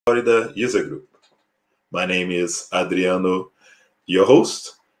Florida User Group. My name is Adriano, your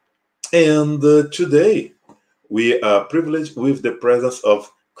host, and today we are privileged with the presence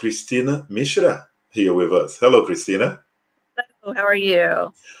of Kristina Mishra here with us. Hello, Kristina. Hello, how are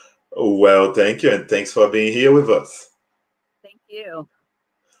you? Well, thank you, and thanks for being here with us. Thank you.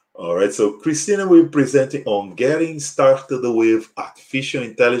 All right, so Kristina will be presenting on getting started with artificial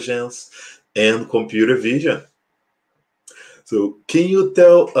intelligence and computer vision. So can you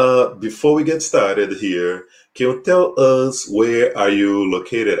tell, before we get started here, can you tell us where are you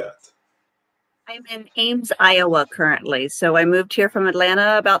located at? I'm in Ames, Iowa currently. So I moved here from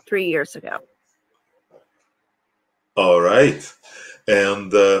Atlanta about 3 years ago. All right.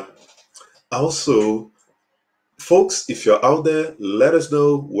 And also, folks, if you're out there, let us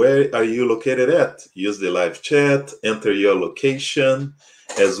know where are you located at. Use the live chat, enter your location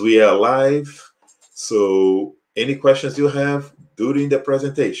as we are live. So any questions you have during the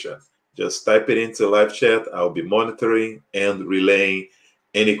presentation, just type it into live chat. I'll be monitoring and relaying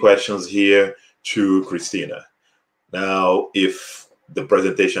any questions here to Kristina. Now, if the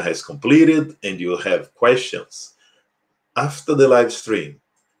presentation has completed and you have questions after the live stream,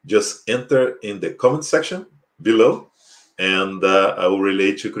 just enter in the comment section below and I will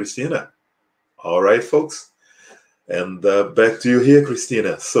relay to Kristina. All right, folks. And back to you here,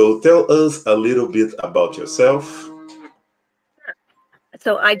 Kristina. So tell us a little bit about yourself.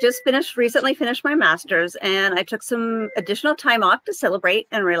 So I just recently finished my master's, and I took some additional time off to celebrate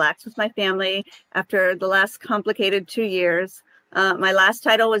and relax with my family after the last complicated 2 years. My last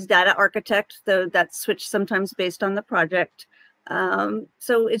title was data architect, though that switched sometimes based on the project.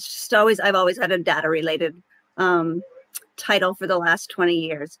 So it's just I've always had a data related title for the last 20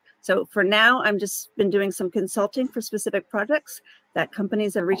 years. So for now, I'm just been doing some consulting for specific projects that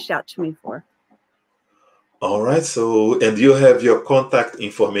companies have reached out to me for. All right. So, and you have your contact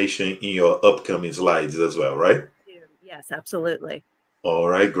information in your upcoming slides as well, right? Yes, absolutely. All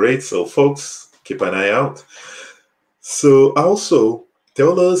right, great. So folks, keep an eye out. So also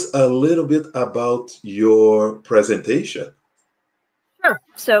tell us a little bit about your presentation. Sure.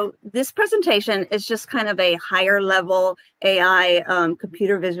 So this presentation is just kind of a higher level AI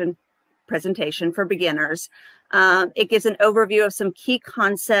computer vision presentation for beginners. It gives an overview of some key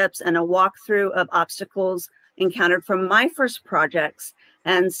concepts and a walkthrough of obstacles encountered from my first projects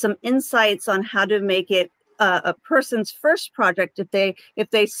and some insights on how to make it a person's first project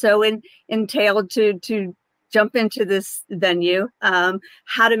if they so entailed to jump into this venue,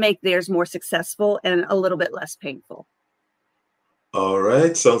 how to make theirs more successful and a little bit less painful. All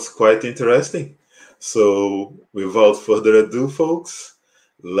right, sounds quite interesting. So without further ado, folks,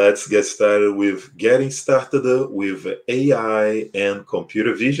 let's get started with getting started with AI and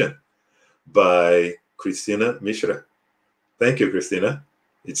computer vision by Kristina Mishra. Thank you, Kristina.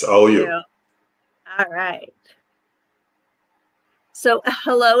 It's all you. All right. So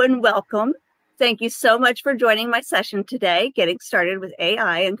hello and welcome. Thank you so much for joining my session today, Getting Started with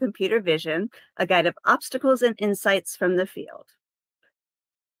AI and Computer Vision, a guide of obstacles and insights from the field.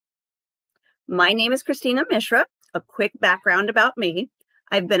 My name is Kristina Mishra. A quick background about me.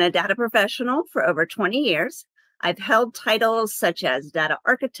 I've been a data professional for over 20 years. I've held titles such as data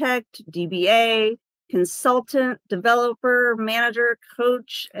architect, DBA, consultant, developer, manager,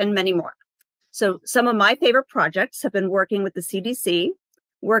 coach, and many more. So some of my favorite projects have been working with the CDC,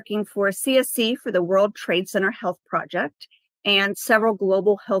 working for CSC for the World Trade Center Health Project, and several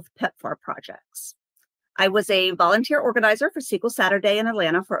global health PEPFAR projects. I was a volunteer organizer for SQL Saturday in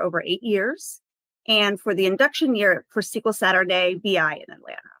Atlanta for over 8 years, and for the induction year for SQL Saturday BI in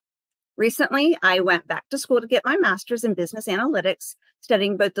Atlanta. Recently, I went back to school to get my master's in business analytics,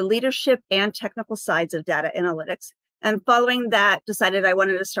 studying both the leadership and technical sides of data analytics. And following that, decided I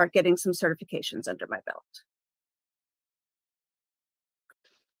wanted to start getting some certifications under my belt.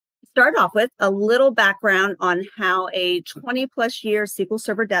 Start off with a little background on how a 20+ year SQL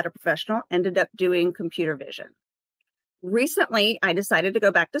Server data professional ended up doing computer vision. Recently, I decided to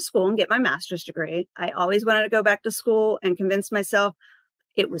go back to school and get my master's degree. I always wanted to go back to school and convince myself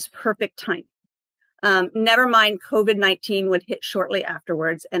it was perfect time. Never mind, COVID-19 would hit shortly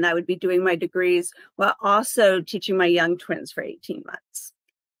afterwards, and I would be doing my degrees while also teaching my young twins for 18 months.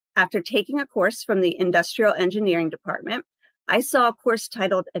 After taking a course from the Industrial Engineering Department, I saw a course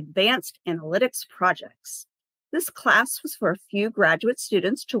titled Advanced Analytics Projects. This class was for a few graduate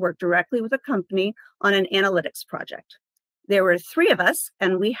students to work directly with a company on an analytics project. There were 3 of us,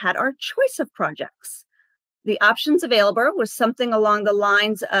 and we had our choice of projects. The options available was something along the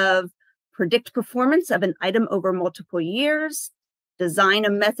lines of predict performance of an item over multiple years, design a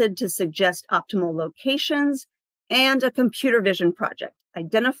method to suggest optimal locations, and a computer vision project.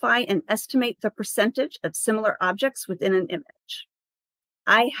 identify and estimate the percentage of similar objects within an image.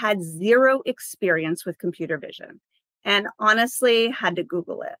 I had zero experience with computer vision and honestly had to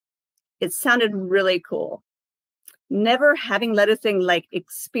Google it. It sounded really cool. Never having let a thing like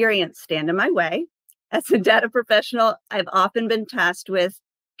experience stand in my way, as a data professional, I've often been tasked with,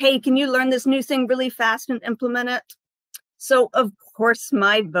 hey, can you learn this new thing really fast and implement it? So of course,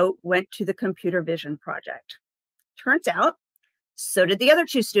 my vote went to the computer vision project. Turns out, so did the other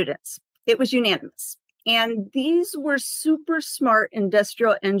two students. It was unanimous. And these were super smart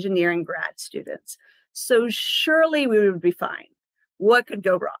industrial engineering grad students. So surely we would be fine. What could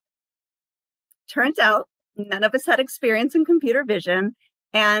go wrong? Turns out none of us had experience in computer vision,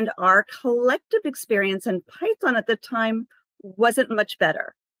 and our collective experience in Python at the time wasn't much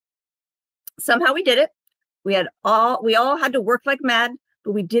better. Somehow we did it. We all had to work like mad,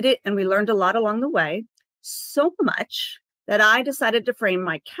 but we did it and we learned a lot along the way. So much that I decided to frame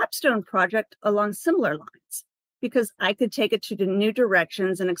my capstone project along similar lines because I could take it to the new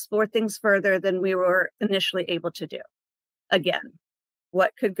directions and explore things further than we were initially able to do. Again,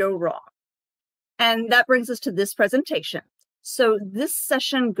 what could go wrong? And that brings us to this presentation. So this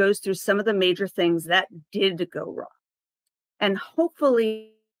session goes through some of the major things that did go wrong. And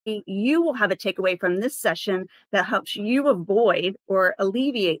hopefully you will have a takeaway from this session that helps you avoid or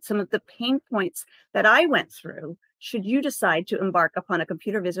alleviate some of the pain points that I went through should you decide to embark upon a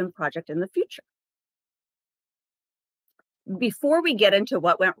computer vision project in the future. Before we get into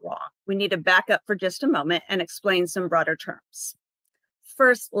what went wrong, we need to back up for just a moment and explain some broader terms.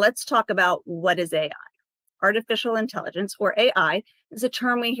 First, let's talk about what is AI. Artificial intelligence, or AI, is a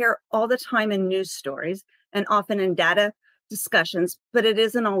term we hear all the time in news stories and often in data discussions, but it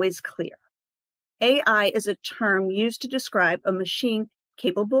isn't always clear. AI is a term used to describe a machine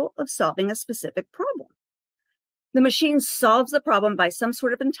capable of solving a specific problem. The machine solves the problem by some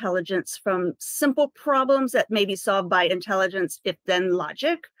sort of intelligence, from simple problems that may be solved by intelligence if then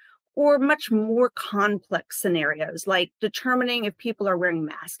logic, or much more complex scenarios like determining if people are wearing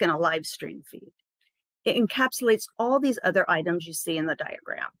masks in a live stream feed. It encapsulates all these other items you see in the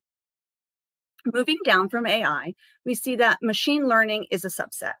diagram. Moving down from AI, we see that machine learning is a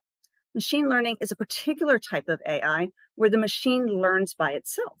subset. Machine learning is a particular type of AI where the machine learns by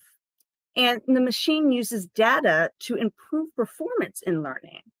itself. And the machine uses data to improve performance in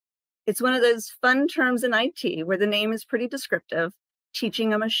learning. It's one of those fun terms in IT where the name is pretty descriptive,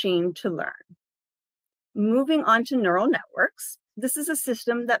 teaching a machine to learn. Moving on to neural networks, this is a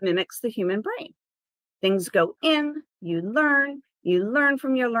system that mimics the human brain. Things go in, you learn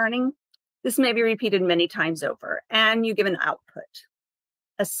from your learning. This may be repeated many times over, and you give an output.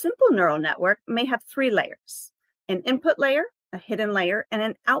 A simple neural network may have three layers: an input layer, a hidden layer, and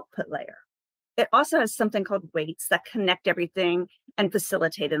an output layer. It also has something called weights that connect everything and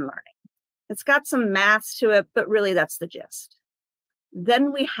facilitate in learning. It's got some maths to it, but really that's the gist.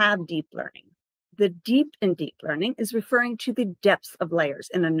 Then we have deep learning. The deep in deep learning is referring to the depth of layers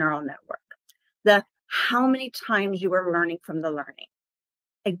in a neural network, the how many times you are learning from the learning.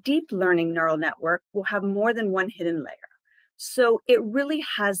 A deep learning neural network will have more than one hidden layer. So it really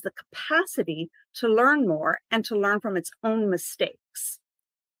has the capacity to learn more and to learn from its own mistakes.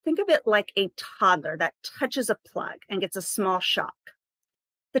 Think of it like a toddler that touches a plug and gets a small shock.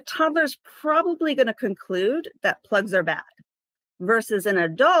 The toddler's probably going to conclude that plugs are bad, versus an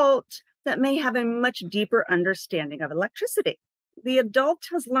adult that may have a much deeper understanding of electricity. The adult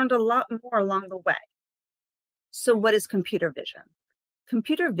has learned a lot more along the way. So what is computer vision?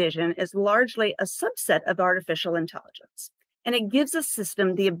 Computer vision is largely a subset of artificial intelligence, and it gives a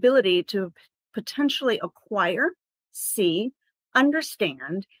system the ability to potentially acquire, see,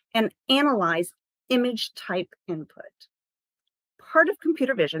 understand, and analyze image type input. Part of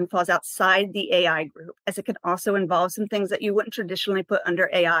computer vision falls outside the AI group, as it can also involve some things that you wouldn't traditionally put under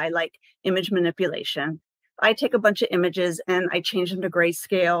AI, like image manipulation. I take a bunch of images and I change them to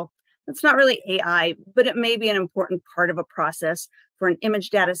grayscale. It's not really AI, but it may be an important part of a process for an image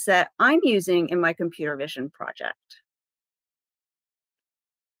data set I'm using in my computer vision project.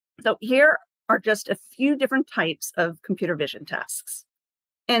 So here are just a few different types of computer vision tasks.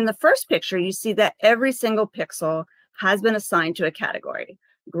 In the first picture, you see that every single pixel has been assigned to a category: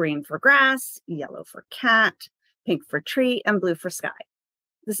 green for grass, yellow for cat, pink for tree, and blue for sky.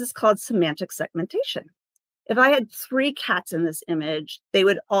 This is called semantic segmentation. If I had 3 cats in this image, they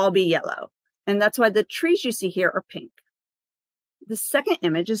would all be yellow. And that's why the trees you see here are pink. The second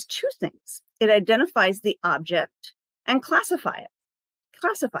image is 2 things. It identifies the object and classifies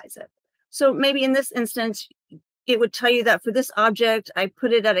it. So maybe in this instance, it would tell you that for this object, I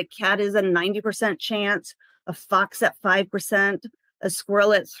put it at a cat is a 90% chance, a fox at 5%, a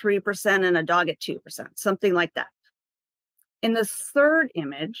squirrel at 3% and a dog at 2%, something like that. In the third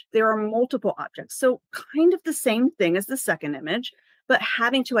image, there are multiple objects. So kind of the same thing as the second image, but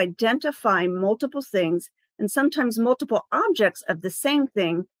having to identify multiple things and sometimes multiple objects of the same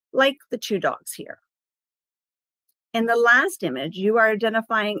thing, like the 2 dogs here. In the last image, you are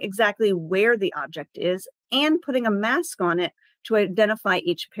identifying exactly where the object is and putting a mask on it to identify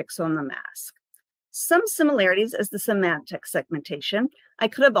each pixel in the mask. Some similarities as the semantic segmentation. I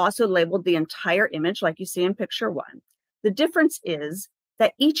could have also labeled the entire image like you see in picture 1. The difference is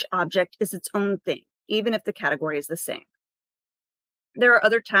that each object is its own thing, even if the category is the same. There are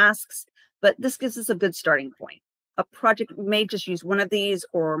other tasks, but this gives us a good starting point. A project may just use one of these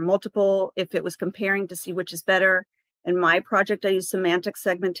or multiple if it was comparing to see which is better. In my project, I used semantic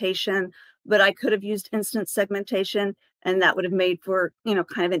segmentation, but I could have used instance segmentation, and that would have made for, kind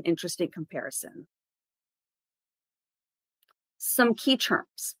of an interesting comparison. Some key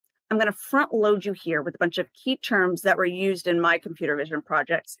terms. I'm going to front load you here with a bunch of key terms that were used in my computer vision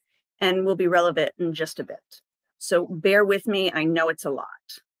projects and will be relevant in just a bit. So bear with me, I know it's a lot.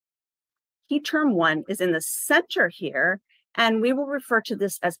 Key term 1 is in the center here, and we will refer to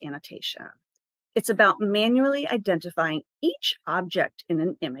this as annotation. It's about manually identifying each object in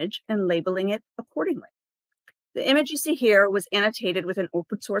an image and labeling it accordingly. The image you see here was annotated with an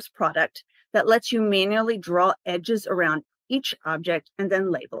open source product that lets you manually draw edges around each object and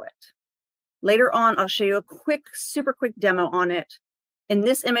then label it. Later on, I'll show you a super quick demo on it. In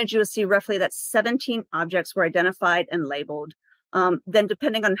this image, you'll see roughly that 17 objects were identified and labeled. Then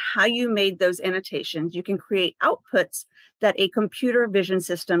depending on how you made those annotations, you can create outputs that a computer vision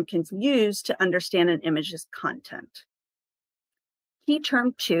system can use to understand an image's content. Key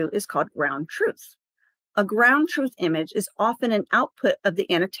term 2 is called ground truth. A ground truth image is often an output of the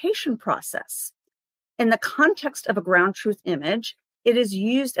annotation process. In the context of a ground truth image, it is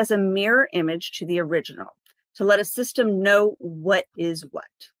used as a mirror image to the original to let a system know what is what.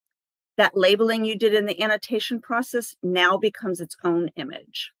 That labeling you did in the annotation process now becomes its own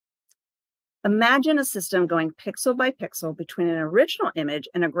image. Imagine a system going pixel by pixel between an original image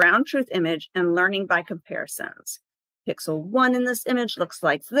and a ground truth image and learning by comparisons. Pixel 1 in this image looks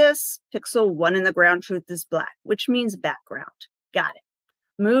like this. Pixel 1 in the ground truth is black, which means background. Got it.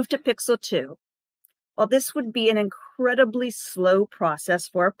 Move to pixel 2. While this would be an incredibly slow process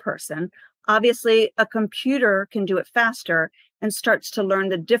for a person, obviously a computer can do it faster and starts to learn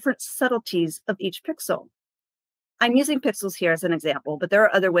the different subtleties of each pixel. I'm using pixels here as an example, but there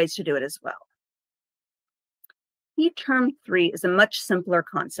are other ways to do it as well. Key term 3 is a much simpler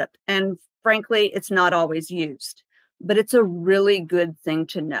concept, and frankly, it's not always used, but it's a really good thing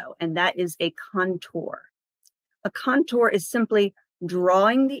to know, and that is a contour. A contour is simply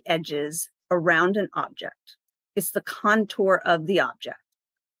drawing the edges around an object. It's the contour of the object.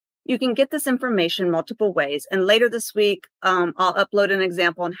 You can get this information multiple ways, and later this week, I'll upload an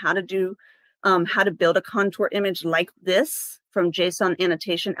example on how to build a contour image like this from JSON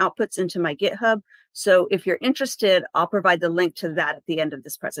annotation outputs into my GitHub. So if you're interested, I'll provide the link to that at the end of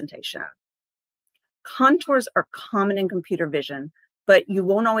this presentation. Contours are common in computer vision, but you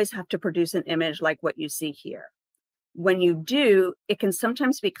won't always have to produce an image like what you see here. When you do, it can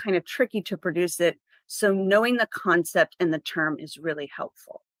sometimes be kind of tricky to produce it, so knowing the concept and the term is really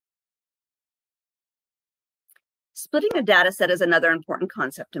helpful. Splitting a data set is another important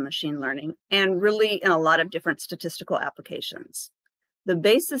concept in machine learning, and really in a lot of different statistical applications. The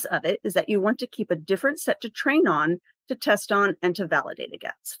basis of it is that you want to keep a different set to train on, to test on, and to validate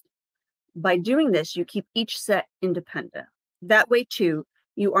against. By doing this, you keep each set independent. That way, too,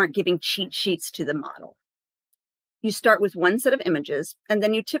 you aren't giving cheat sheets to the model. You start with one set of images, and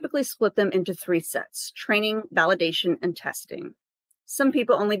then you typically split them into 3 sets: training, validation, and testing. Some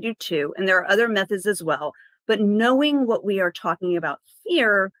people only do 2, and there are other methods as well, but knowing what we are talking about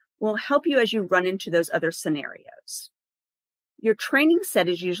here will help you as you run into those other scenarios. Your training set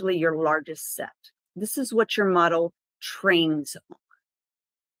is usually your largest set. This is what your model trains on.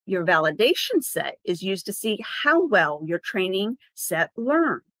 Your validation set is used to see how well your training set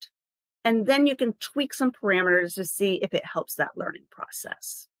learned. And then you can tweak some parameters to see if it helps that learning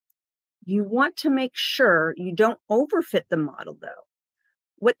process. You want to make sure you don't overfit the model, though.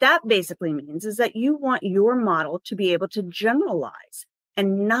 What that basically means is that you want your model to be able to generalize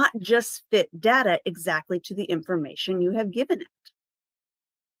and not just fit data exactly to the information you have given it.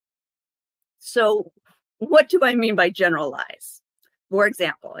 So what do I mean by generalize? For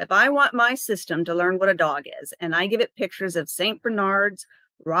example, if I want my system to learn what a dog is, and I give it pictures of St. Bernards,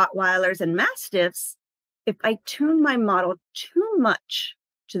 Rottweilers, and Mastiffs, if I tune my model too much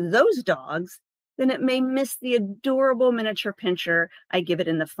to those dogs, then it may miss the adorable miniature pincher I give it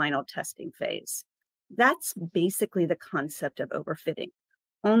in the final testing phase. That's basically the concept of overfitting,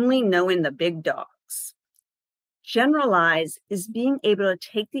 only knowing the big dogs. Generalize is being able to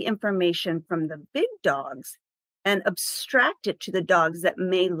take the information from the big dogs and abstract it to the dogs that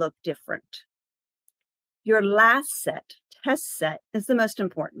may look different. Your last set, test set, is the most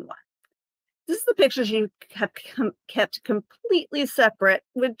important one. This is the pictures you have kept completely separate,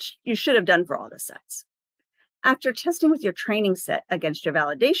 which you should have done for all the sets. After testing with your training set against your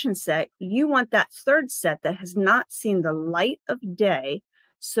validation set, you want that third set that has not seen the light of day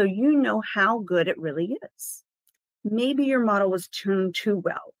so you know how good it really is. Maybe your model was tuned too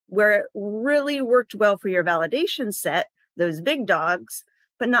well, where it really worked well for your validation set, those big dogs,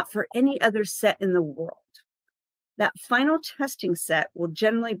 but not for any other set in the world. That final testing set will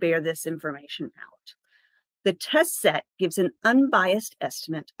generally bear this information out. The test set gives an unbiased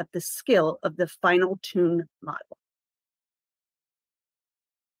estimate of the skill of the final tuned model.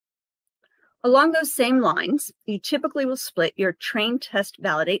 Along those same lines, you typically will split your train, test,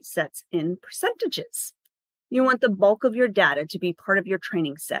 validate sets in percentages. You want the bulk of your data to be part of your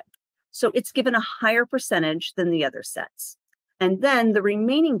training set, so it's given a higher percentage than the other sets. And then the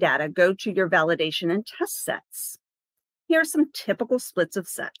remaining data go to your validation and test sets. Here are some typical splits of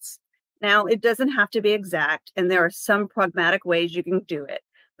sets. Now, it doesn't have to be exact, and there are some pragmatic ways you can do it,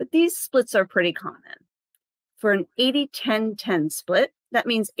 but these splits are pretty common. For an 80-10-10 split, that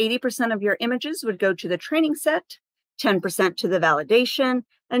means 80% of your images would go to the training set, 10% to the validation,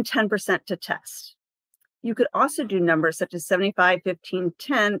 and 10% to test. You could also do numbers such as 75, 15,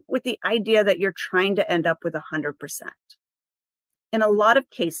 10 with the idea that you're trying to end up with 100%. In a lot of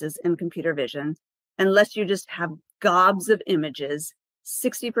cases in computer vision, unless you just have gobs of images,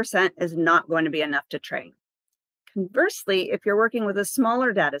 60% is not going to be enough to train. Conversely, if you're working with a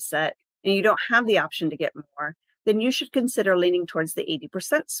smaller data set and you don't have the option to get more, then you should consider leaning towards the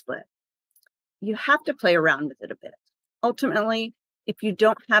 80% split. You have to play around with it a bit. Ultimately, if you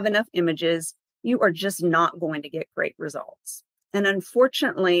don't have enough images, you are just not going to get great results. And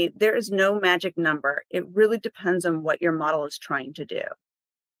unfortunately, there is no magic number. It really depends on what your model is trying to do.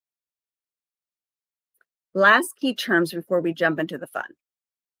 Last key terms before we jump into the fun.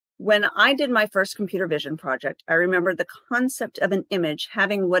 When I did my first computer vision project, I remember the concept of an image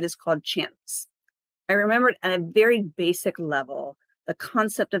having what is called channels. I remembered at a very basic level the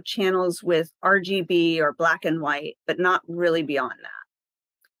concept of channels with RGB or black and white, but not really beyond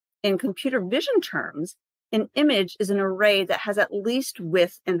that. In computer vision terms, an image is an array that has at least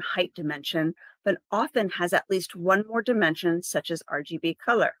width and height dimension, but often has at least one more dimension, such as RGB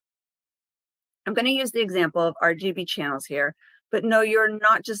color. I'm going to use the example of RGB channels here, but no, you're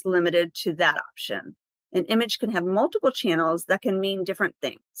not just limited to that option. An image can have multiple channels that can mean different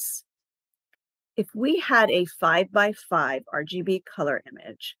things. If we had a 5x5 RGB color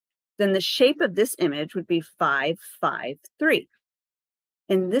image, then the shape of this image would be 5, 5, 3.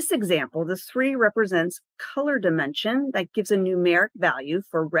 In this example, the 3 represents color dimension that gives a numeric value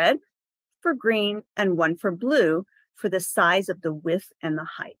for red, for green, and 1 for blue for the size of the width and the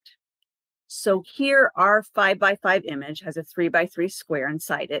height. So here our 5x5 image has a 3x3 square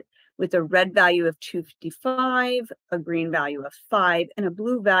inside it with a red value of 255, a green value of 5, and a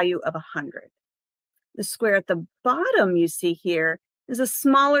blue value of 100. The square at the bottom you see here is a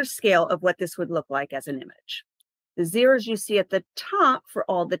smaller scale of what this would look like as an image. The zeros you see at the top for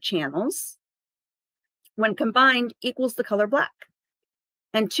all the channels, when combined, equals the color black.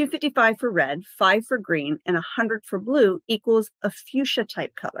 And 255 for red, 5 for green, and 100 for blue equals a fuchsia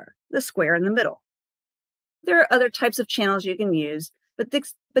type color, the square in the middle. There are other types of channels you can use, but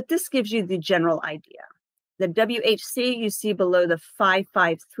this gives you the general idea. The WHC you see below the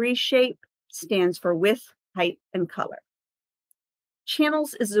 553 shape stands for width, height, and color.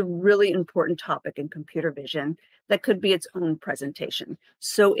 Channels is a really important topic in computer vision that could be its own presentation.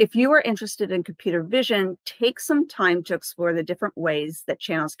 So if you are interested in computer vision, take some time to explore the different ways that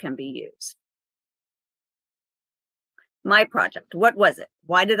channels can be used. My project, what was it?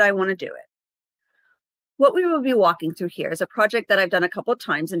 Why did I want to do it? What we will be walking through here is a project that I've done a couple of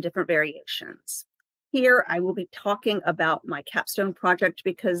times in different variations. Here, I will be talking about my capstone project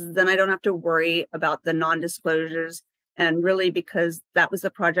because then I don't have to worry about the non-disclosures, and really because that was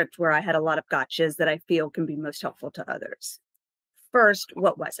the project where I had a lot of gotchas that I feel can be most helpful to others. First,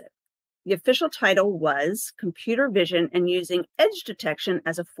 what was it? The official title was Computer Vision and Using Edge Detection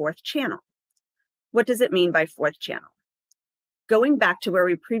as a Fourth Channel. What does it mean by fourth channel? Going back to where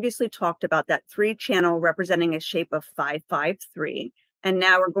we previously talked about that 3-channel representing a shape of 553, and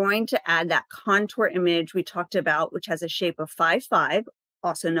now we're going to add that contour image we talked about, which has a shape of 5, 5,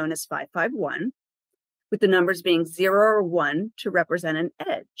 also known as 551. with the numbers being 0 or 1 to represent an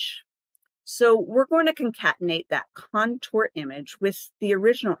edge. So we're going to concatenate that contour image with the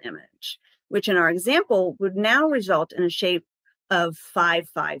original image, which in our example would now result in a shape of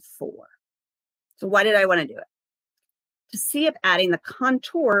 554. So why did I want to do it? To see if adding the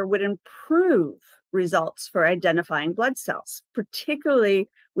contour would improve results for identifying blood cells, particularly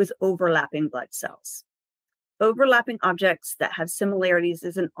with overlapping blood cells. Overlapping objects that have similarities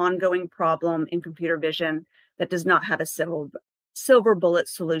is an ongoing problem in computer vision that does not have a silver bullet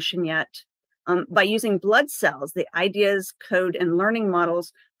solution yet. By using blood cells, the ideas, code, and learning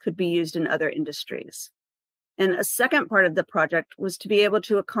models could be used in other industries. And a second part of the project was to be able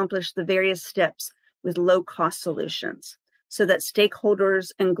to accomplish the various steps with low-cost solutions so that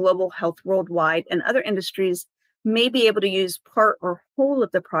stakeholders in global health worldwide and other industries may be able to use part or whole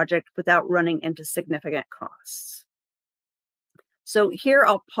of the project without running into significant costs. So here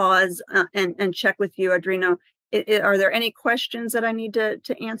I'll pause and check with you, Adrino. Are there any questions that I need to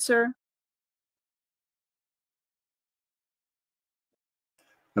answer?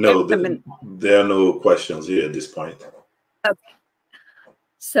 No, there are no questions here at this point. Okay.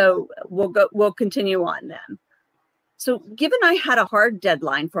 So we'll continue on then. So given I had a hard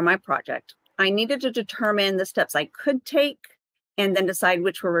deadline for my project, I needed to determine the steps I could take and then decide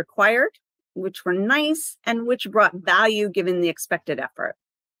which were required, which were nice, and which brought value given the expected effort.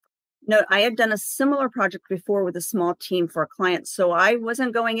 Note, I had done a similar project before with a small team for a client, so I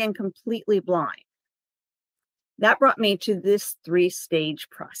wasn't going in completely blind. That brought me to this 3-stage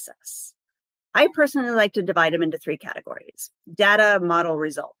process. I personally like to divide them into 3 categories: data, model,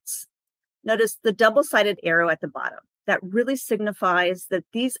 results. Notice the double-sided arrow at the bottom. That really signifies that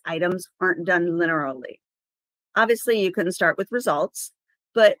these items aren't done linearly. Obviously, you couldn't start with results,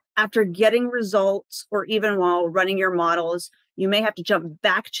 but after getting results or even while running your models, you may have to jump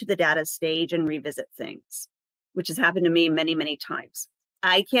back to the data stage and revisit things, which has happened to me many, many times.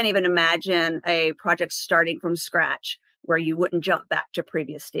 I can't even imagine a project starting from scratch where you wouldn't jump back to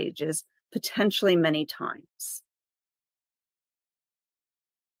previous stages, potentially many times.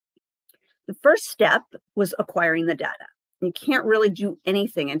 The first step was acquiring the data. You can't really do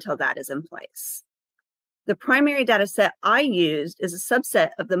anything until that is in place. The primary data set I used is a subset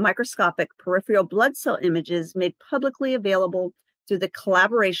of the microscopic peripheral blood cell images made publicly available through the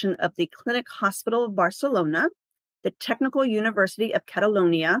collaboration of the Clinic Hospital of Barcelona, the Technical University of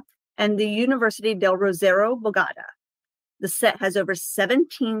Catalonia, and the University del Rosario Bogotá. The set has over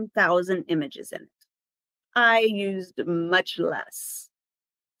 17,000 images in it. I used much less.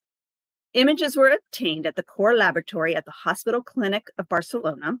 Images were obtained at the core laboratory at the Hospital Clinic of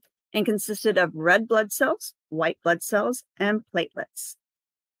Barcelona and consisted of red blood cells, white blood cells, and platelets.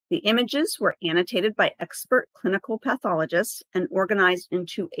 The images were annotated by expert clinical pathologists and organized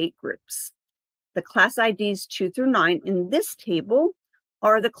into 8 groups. The class IDs 2 through 9 in this table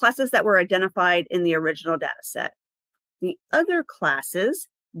are the classes that were identified in the original data set. The other classes,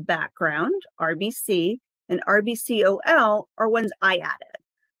 background, RBC, and RBCOL, are ones I added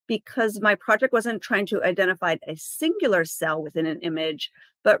because my project wasn't trying to identify a singular cell within an image,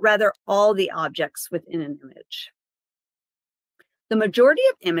 but rather all the objects within an image. The majority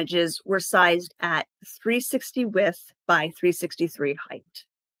of images were sized at 360 width by 363 height.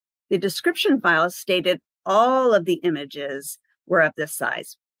 The description files stated all of the images were of this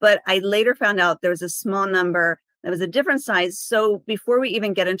size, but I later found out there was a small number that was a different size. So before we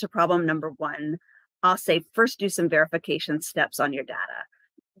even get into problem number 1, I'll say first do some verification steps on your data.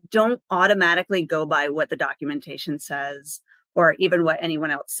 Don't automatically go by what the documentation says or even what anyone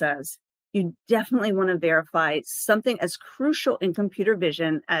else says. You definitely want to verify something as crucial in computer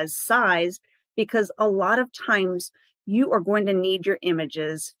vision as size, because a lot of times you are going to need your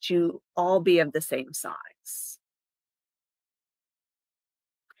images to all be of the same size.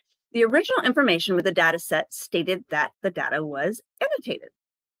 The original information with the data set stated that the data was annotated.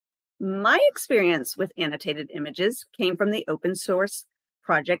 My experience with annotated images came from the open source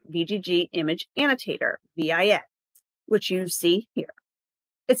project VGG Image Annotator, VIA, which you see here.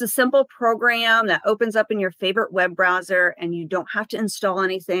 It's a simple program that opens up in your favorite web browser and you don't have to install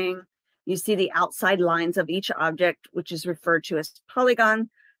anything. You see the outside lines of each object, which is referred to as polygon.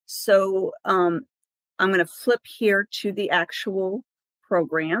 So I'm going to flip here to the actual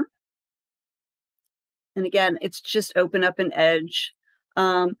program. And again, it's just open up an edge.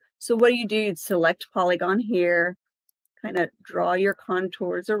 So what do? You'd select polygon here, kind of draw your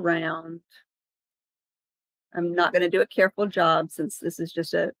contours around. I'm not going to do a careful job since this is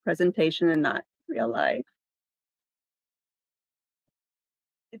just a presentation and not real life.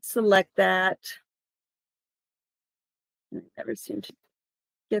 Select that. I never seem to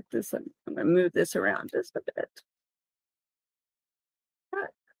get this. I'm going to move this around just a bit.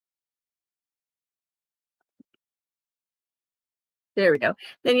 There we go.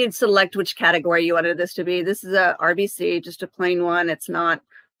 Then you'd select which category you wanted this to be. This is a RBC, just a plain one. It's not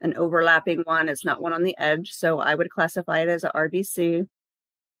an overlapping one. It's not one on the edge. So I would classify it as a RBC.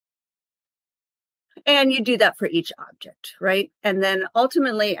 And you do that for each object, right? And then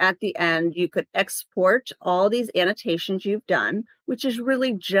ultimately at the end, you could export all these annotations you've done, which is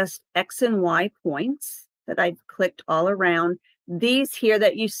really just X and Y points that I've clicked all around. These here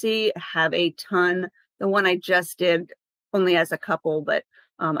that you see have a ton. The one I just did only has a couple, but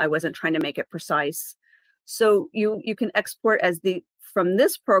I wasn't trying to make it precise. So you can export as from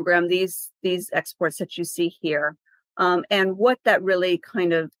this program, these exports that you see here. And what that really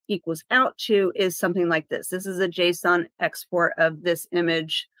kind of equals out to is something like this. This is a JSON export of this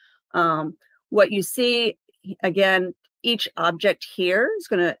image. What you see, again, each object here is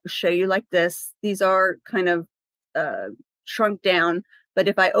going to show you like this. These are kind of shrunk down, but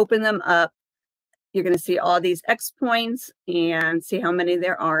if I open them up, you're going to see all these X points and see how many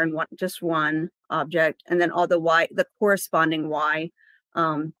there are in just one object, and then all the corresponding Y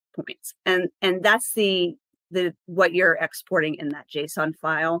points. And that's what you're exporting in that JSON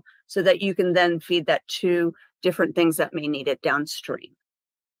file, so that you can then feed that to different things that may need it downstream.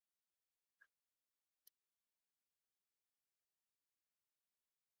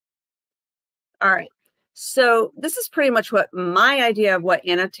 All right. So this is pretty much what my idea of what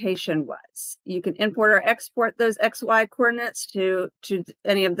annotation was. You can import or export those XY coordinates to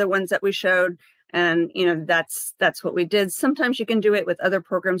any of the ones that we showed. And that's what we did. Sometimes you can do it with other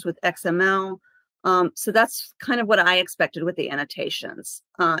programs with XML. So that's kind of what I expected with the annotations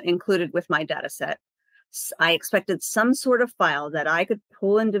included with my data set. I expected some sort of file that I could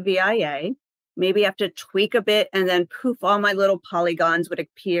pull into VIA, maybe have to tweak a bit, and then poof, all my little polygons would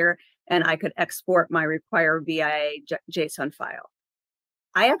appear and I could export my required VIA JSON file.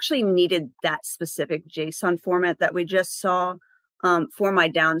 I actually needed that specific JSON format that we just saw for my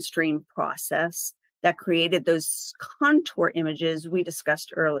downstream process that created those contour images we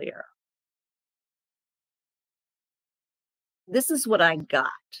discussed earlier. This is what I got.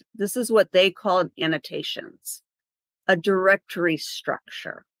 This is what they called annotations, a directory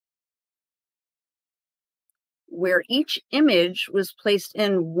structure, where each image was placed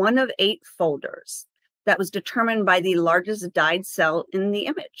in one of 8 folders that was determined by the largest dyed cell in the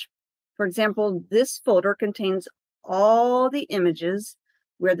image. For example, this folder contains all the images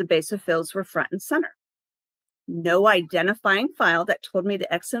where the basophils were front and center. No identifying file that told me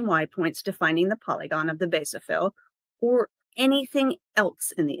the X and Y points defining the polygon of the basophil or anything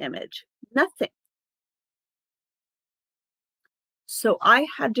else in the image. Nothing. So I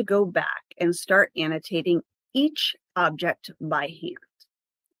had to go back and start annotating each object by hand.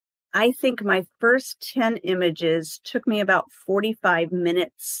 I think my first 10 images took me about 45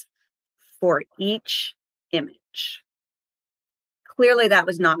 minutes for each image. Clearly that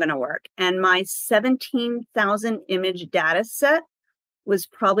was not going to work. And my 17,000 image data set was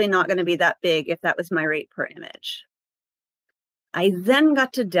probably not going to be that big if that was my rate per image. I then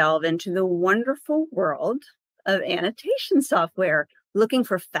got to delve into the wonderful world of annotation software, looking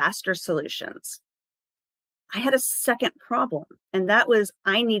for faster solutions. I had a second problem, and that was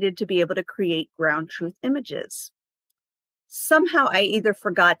I needed to be able to create ground truth images. Somehow I either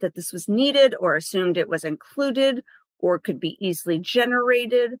forgot that this was needed or assumed it was included or could be easily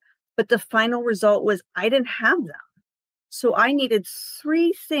generated, but the final result was I didn't have them. So I needed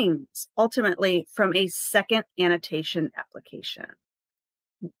 3 things ultimately from a second annotation application.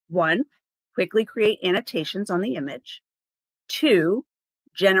 1, quickly create annotations on the image. 2,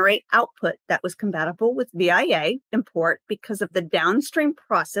 generate output that was compatible with VIA import because of the downstream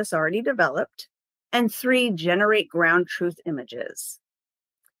process already developed. And 3, generate ground truth images.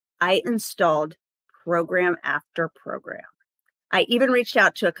 I installed program after program. I even reached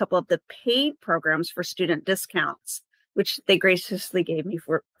out to a couple of the paid programs for student discounts, which they graciously gave me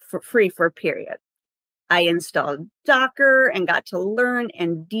for free for a period. I installed Docker and got to learn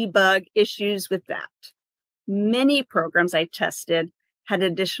and debug issues with that. Many programs I tested had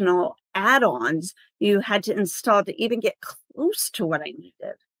additional add-ons you had to install to even get close to what I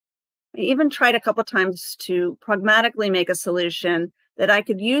needed. I even tried a couple times to pragmatically make a solution that I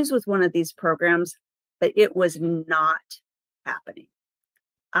could use with one of these programs, but it was not happening.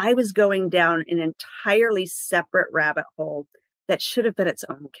 I was going down an entirely separate rabbit hole that should have been its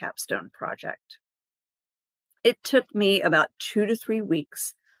own capstone project. It took me about 2 to 3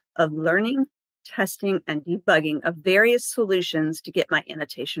 weeks of learning, testing, and debugging of various solutions to get my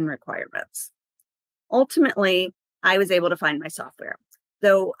annotation requirements. Ultimately, I was able to find my software.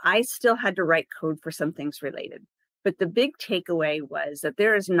 though I still had to write code for some things related. But the big takeaway was that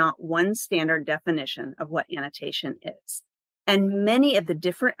there is not one standard definition of what annotation is. And many of the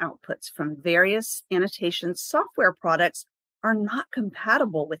different outputs from various annotation software products are not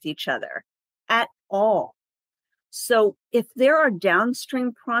compatible with each other at all. So if there are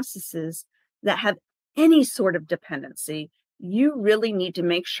downstream processes that have any sort of dependency, you really need to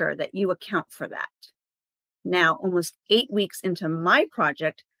make sure that you account for that. Now, almost 8 weeks into my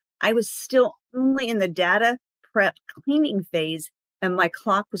project, I was still only in the data prep cleaning phase, and my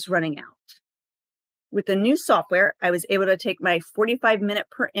clock was running out. With the new software, I was able to take my 45-minute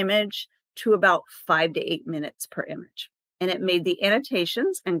per image to about 5 to 8 minutes per image, and it made the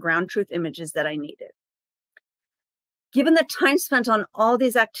annotations and ground truth images that I needed. Given the time spent on all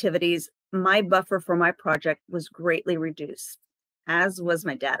these activities, my buffer for my project was greatly reduced, as was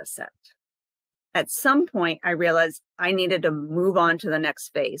my data set. At some point, I realized I needed to move on to the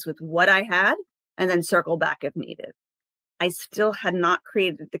next phase with what I had and then circle back if needed. I still had not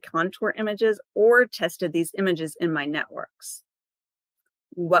created the contour images or tested these images in my networks.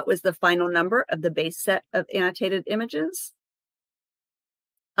 What was the final number of the base set of annotated images?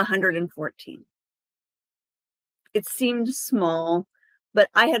 114. It seemed small, but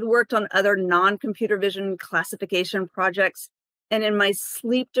I had worked on other non-computer vision classification projects, and in my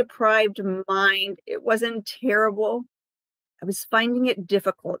sleep-deprived mind, it wasn't terrible. I was finding it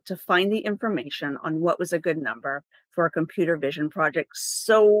difficult to find the information on what was a good number for a computer vision project,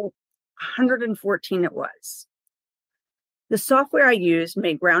 so 114 it was. The software I used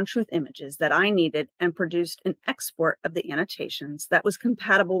made ground truth images that I needed and produced an export of the annotations that was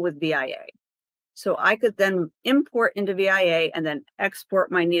compatible with VIA. So I could then import into VIA and then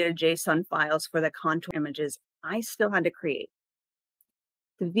export my needed JSON files for the contour images I still had to create.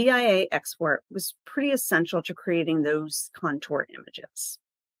 The VIA export was pretty essential to creating those contour images.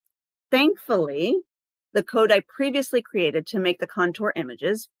 Thankfully, the code I previously created to make the contour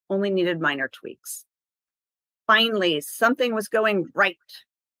images only needed minor tweaks. Finally, something was going right,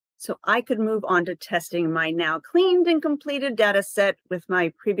 so I could move on to testing my now cleaned and completed data set with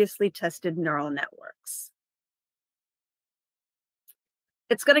my previously tested neural networks.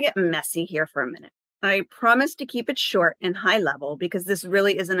 It's going to get messy here for a minute. I promise to keep it short and high level because this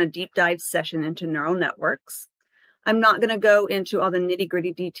really isn't a deep dive session into neural networks. I'm not going to go into all the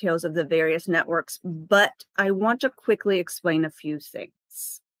nitty-gritty details of the various networks, but I want to quickly explain a few things.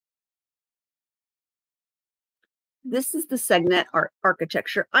 This is the SegNet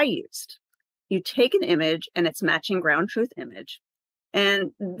architecture I used. You take an image and its matching ground truth image,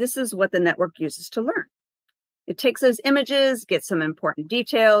 and this is what the network uses to learn. It takes those images, gets some important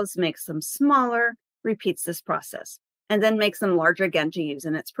details, makes them smaller, repeats this process, and then makes them larger again to use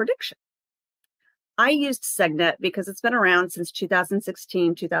in its prediction. I used SegNet because it's been around since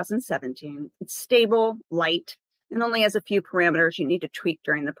 2016, 2017. It's stable, light, and only has a few parameters you need to tweak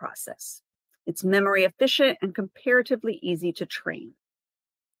during the process. It's memory efficient and comparatively easy to train.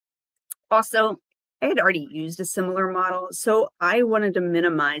 Also, I had already used a similar model, so I wanted to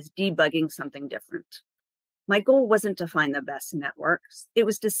minimize debugging something different. My goal wasn't to find the best networks. It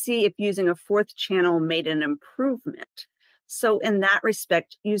was to see if using a fourth channel made an improvement. So in that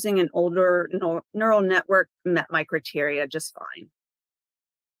respect, using an older neural network met my criteria just fine.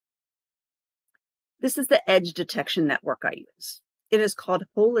 This is the edge detection network I use. It is called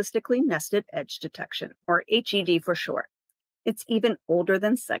Holistically Nested Edge Detection, or HED for short. It's even older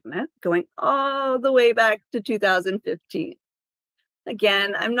than SegNet, going all the way back to 2015.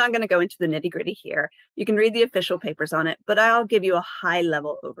 Again, I'm not going to go into the nitty-gritty here. You can read the official papers on it, but I'll give you a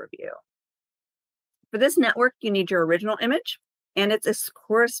high-level overview. For this network, you need your original image and its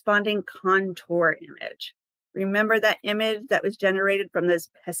corresponding contour image. Remember that image that was generated from those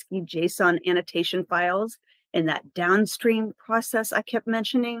pesky JSON annotation files in that downstream process I kept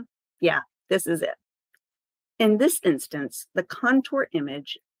mentioning? Yeah, this is it. In this instance, the contour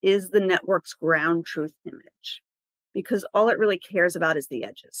image is the network's ground truth image, because all it really cares about is the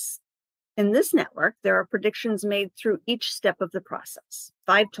edges. In this network, there are predictions made through each step of the process,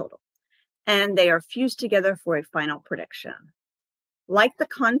 5 total, and they are fused together for a final prediction. Like the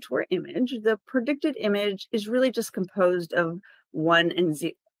contour image, the predicted image is really just composed of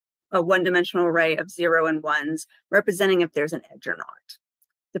a one-dimensional array of 0 and 1s, representing if there's an edge or not.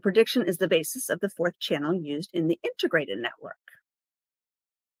 The prediction is the basis of the fourth channel used in the integrated network.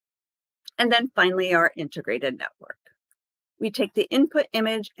 And then finally, our integrated network. We take the input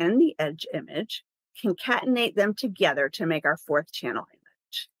image and the edge image, concatenate them together to make our fourth channel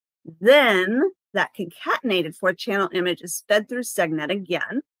image. Then that concatenated fourth channel image is fed through SegNet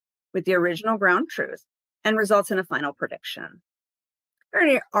again with the original ground truth and results in a final prediction.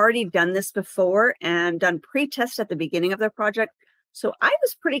 already done this before and done pre-tests at the beginning of the project. So I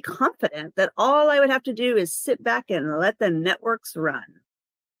was pretty confident that all I would have to do is sit back and let the networks run.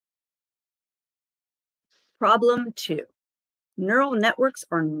 Problem 2, neural networks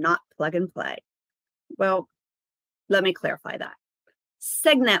are not plug and play. Well, let me clarify that.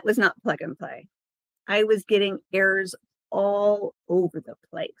 SegNet was not plug and play. I was getting errors all over the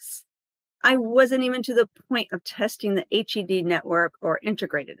place. I wasn't even to the point of testing the HED network or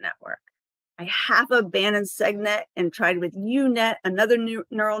integrated network. I half abandoned SegNet and tried with UNet, another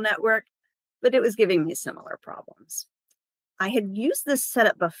neural network, but it was giving me similar problems. I had used this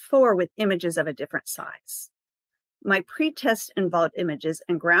setup before with images of a different size. My pre-test involved images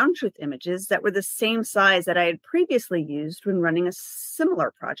and ground truth images that were the same size that I had previously used when running a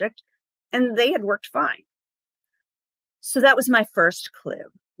similar project, and they had worked fine. So that was my first clue.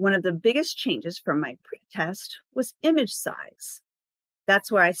 One of the biggest changes from my pre-test was image size.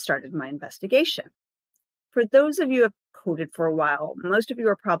 That's where I started my investigation. For those of you who have coded for a while, most of you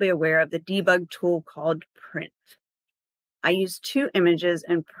are probably aware of the debug tool called print. I used 2 images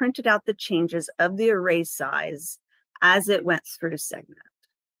and printed out the changes of the array size as it went through SegNet.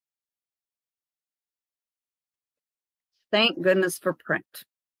 Thank goodness for print.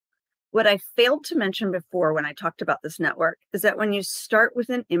 What I failed to mention before when I talked about this network is that when you start with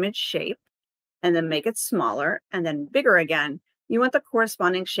an image shape and then make it smaller and then bigger again, you want the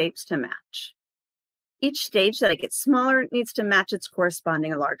corresponding shapes to match. Each stage that it gets smaller needs to match its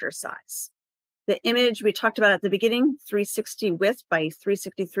corresponding larger size. The image we talked about at the beginning, 360 width by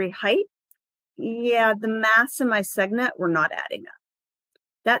 363 height, yeah, the maths in my SegNet were not adding up.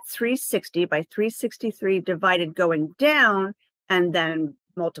 That 360 by 363 divided going down and then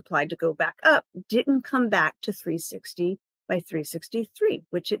multiplied to go back up didn't come back to 360 by 363,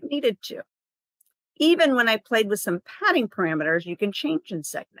 which it needed to. Even when I played with some padding parameters, you can change in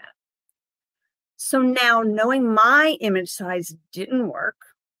SegNet. So now, knowing my image size didn't work,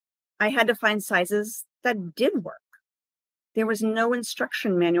 I had to find sizes that did work. There was no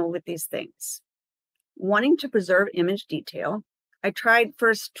instruction manual with these things. Wanting to preserve image detail, I tried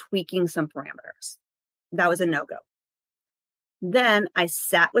first tweaking some parameters. That was a no-go. Then I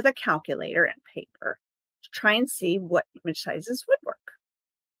sat with a calculator and paper to try and see what image sizes would work.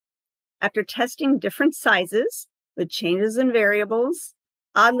 After testing different sizes with changes in variables,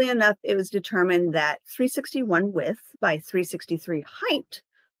 oddly enough, it was determined that 361 width by 363 height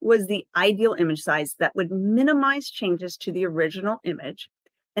was the ideal image size that would minimize changes to the original image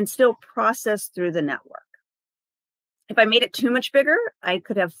and still process through the network. If I made it too much bigger, I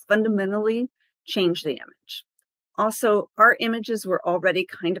could have fundamentally changed the image. Also, our images were already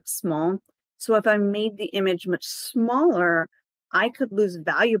kind of small, so if I made the image much smaller, I could lose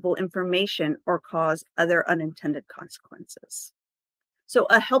valuable information or cause other unintended consequences. So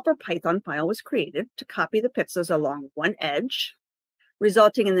a helper Python file was created to copy the pixels along one edge,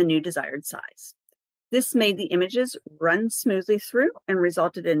 resulting in the new desired size. This made the images run smoothly through and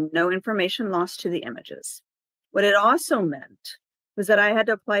resulted in no information lost to the images. What it also meant was that I had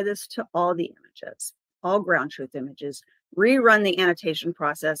to apply this to all the images, all ground truth images, rerun the annotation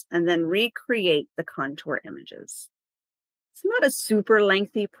process, and then recreate the contour images. It's not a super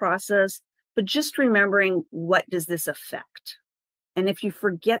lengthy process, but just remembering what does this affect. And if you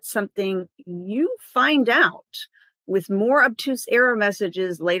forget something, you find out with more obtuse error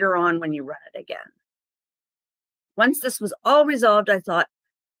messages later on when you run it again. Once this was all resolved, I thought,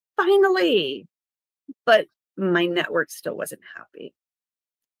 finally, but my network still wasn't happy.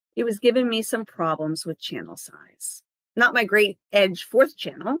 It was giving me some problems with channel size. Not my great edge 4th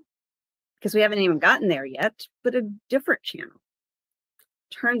channel, because we haven't even gotten there yet, but a different channel.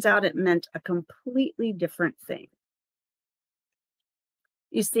 Turns out it meant a completely different thing.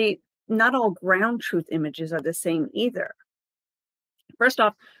 You see, not all ground truth images are the same either. First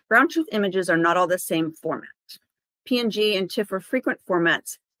off, ground truth images are not all the same format. PNG and TIFF are frequent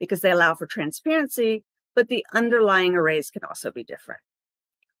formats because they allow for transparency, but the underlying arrays can also be different.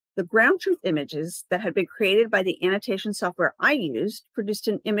 The ground truth images that had been created by the annotation software I used produced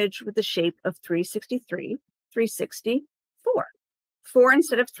an image with the shape of 363, 360, 4. 4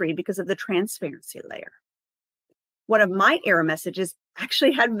 instead of 3 because of the transparency layer. One of my error messages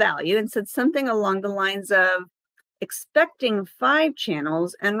actually had value and said something along the lines of expecting 5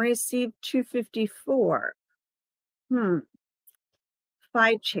 channels and received 254.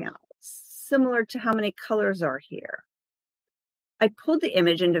 5 channels, similar to how many colors are here. I pulled the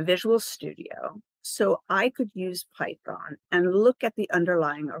image into Visual Studio so I could use Python and look at the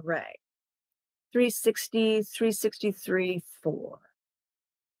underlying array. 360, 363, 4.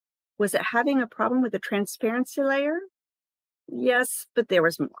 Was it having a problem with the transparency layer? Yes, but there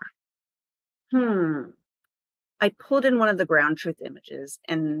was more. I pulled in one of the ground truth images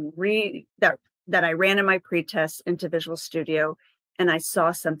and that I ran in my pretest into Visual Studio, and I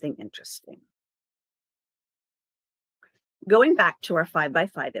saw something interesting. Going back to our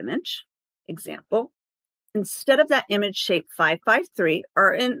 5x5 image example, instead of that image shape 553,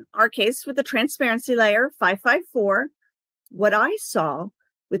 or in our case with the transparency layer 554, what I saw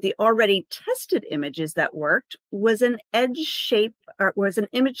with the already tested images that worked was an edge shape, or was an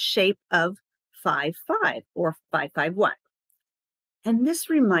image shape of 5-5 or 551. And this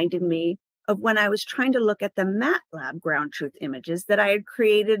reminded me of when I was trying to look at the MATLAB ground truth images that I had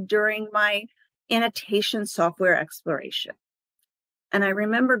created during my annotation software exploration. And I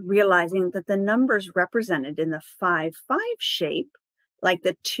remembered realizing that the numbers represented in the 5-5 shape, like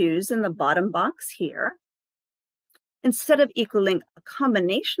the 2s in the bottom box here, instead of equaling a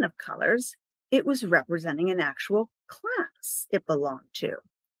combination of colors, it was representing an actual class it belonged to.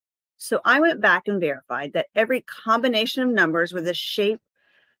 So I went back and verified that every combination of numbers with a shape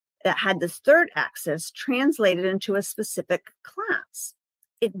that had this third axis translated into a specific class.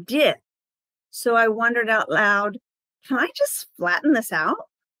 It did. So I wondered out loud, can I just flatten this out?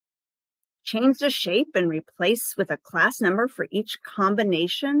 Change the shape and replace with a class number for each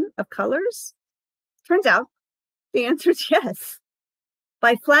combination of colors? Turns out the answer is yes.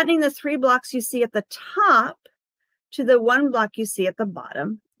 By flattening the 3 blocks you see at the top to the 1 block you see at the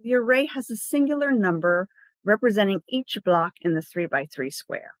bottom, the array has a singular number representing each block in the 3x3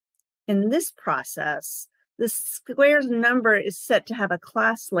 square. In this process, the square's number is set to have a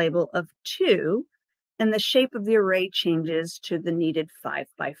class label of 2, and the shape of the array changes to the needed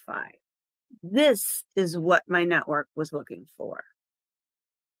 5x5. This is what my network was looking for.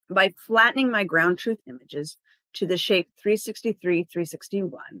 By flattening my ground truth images to the shape 363,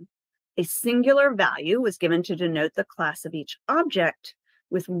 361, a singular value was given to denote the class of each object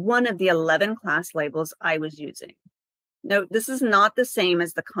with one of the 11 class labels I was using. Note, this is not the same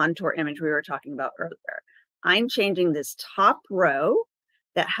as the contour image we were talking about earlier. I'm changing this top row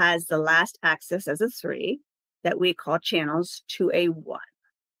that has the last axis as a 3 that we call channels to a 1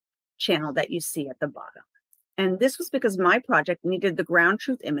 channel that you see at the bottom. And this was because my project needed the ground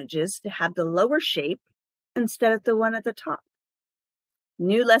truth images to have the lower shape instead of the one at the top.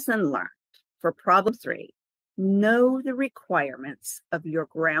 New lesson learned for problem 3. Know the requirements of your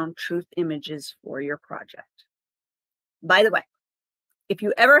ground truth images for your project. By the way, if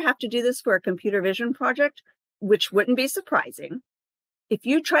you ever have to do this for a computer vision project, which wouldn't be surprising, if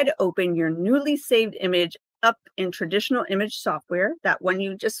you try to open your newly saved image up in traditional image software, that one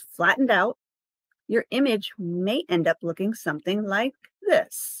you just flattened out, your image may end up looking something like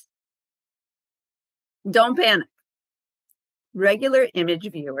this. Don't panic. Regular image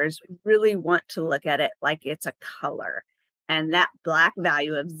viewers really want to look at it like it's a color, and that black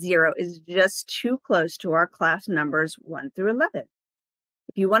value of 0 is just too close to our class numbers 1 through 11.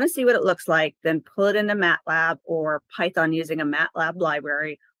 If you want to see what it looks like, then pull it into MATLAB or Python using a MATLAB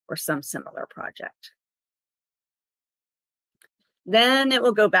library or some similar project. Then it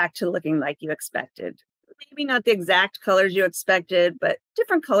will go back to looking like you expected. Maybe not the exact colors you expected, but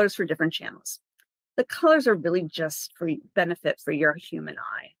different colors for different channels. The colors are really just for benefit for your human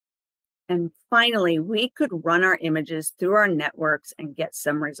eye. And finally, we could run our images through our networks and get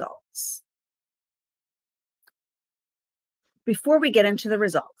some results. Before we get into the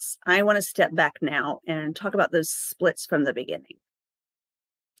results, I want to step back now and talk about those splits from the beginning.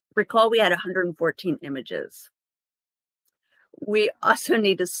 Recall we had 114 images. We also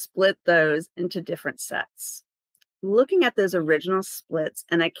need to split those into different sets. Looking at those original splits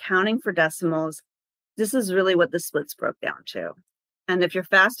and accounting for decimals, this is really what the splits broke down to. And if you're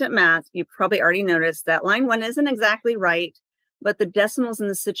fast at math, you probably already noticed that line 1 isn't exactly right, but the decimals in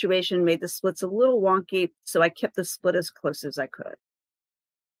the situation made the splits a little wonky, so I kept the split as close as I could.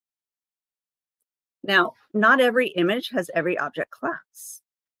 Now, not every image has every object class.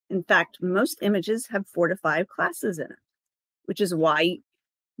 In fact, most images have 4 to 5 classes in it, which is why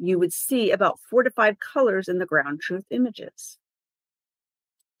you would see about 4 to 5 colors in the ground truth images.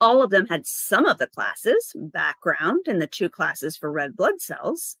 All of them had some of the classes, background, and the 2 classes for red blood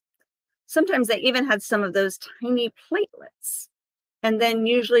cells. Sometimes they even had some of those tiny platelets, and then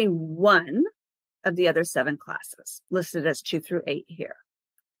usually 1 of the other 7 classes, listed as 2 through 8 here.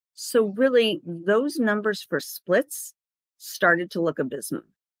 So really, those numbers for splits started to look abysmal.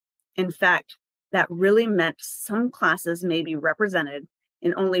 In fact, that really meant some classes may be represented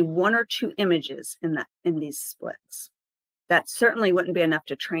in only 1 or 2 images in these splits. That certainly wouldn't be enough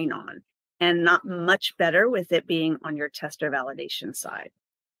to train on, and not much better with it being on your tester validation side.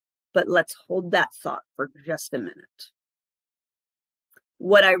 But let's hold that thought for just a minute.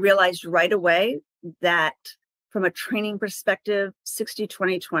 What I realized right away, that from a training perspective,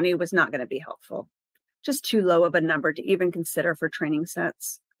 60-20-20 was not going to be helpful. Just too low of a number to even consider for training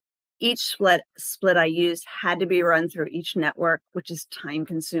sets. Each split I used had to be run through each network, which is time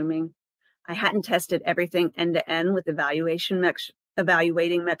consuming. I hadn't tested everything end to end with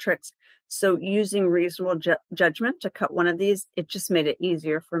evaluating metrics. So using reasonable judgment to cut one of these, it just made it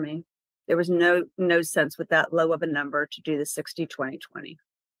easier for me. There was no sense with that low of a number to do the 60-20-20.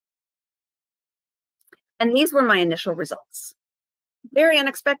 And these were my initial results. Very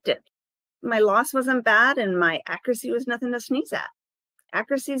unexpected. My loss wasn't bad and my accuracy was nothing to sneeze at.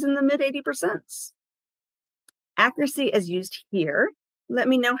 Accuracy is in the mid 80%. Accuracy as used here let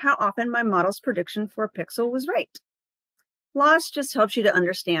me know how often my model's prediction for a pixel was right. Loss just helps you to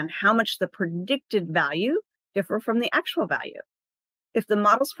understand how much the predicted value differ from the actual value. If the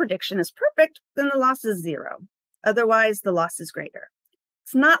model's prediction is perfect, then the loss is 0. Otherwise, the loss is greater.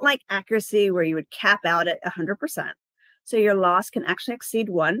 It's not like accuracy where you would cap out at 100%. So your loss can actually exceed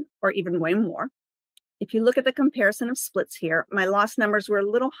 1 or even way more. If you look at the comparison of splits here, my loss numbers were a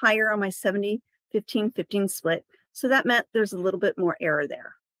little higher on my 70-15-15 split. So that meant there's a little bit more error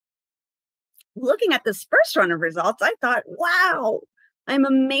there. Looking at this first run of results, I thought, wow, I'm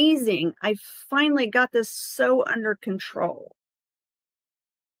amazing. I finally got this so under control.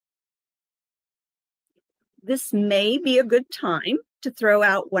 This may be a good time to throw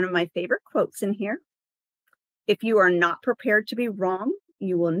out one of my favorite quotes in here. If you are not prepared to be wrong,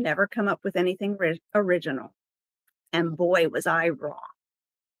 you will never come up with anything original. And boy, was I wrong.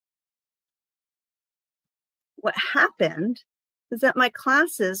 What happened is that my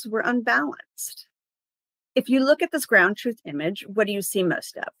classes were unbalanced. If you look at this ground truth image, what do you see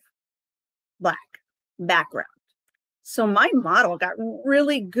most of? Black, background. So my model got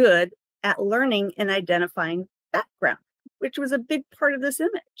really good at learning and identifying background, which was a big part of this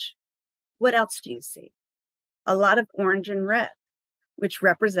image. What else do you see? A lot of orange and red, which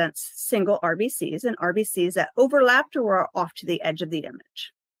represents single RBCs and RBCs that overlapped or are off to the edge of the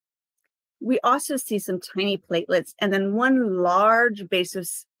image. We also see some tiny platelets and then one large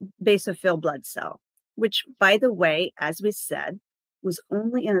basophil blood cell, which, by the way, as we said, was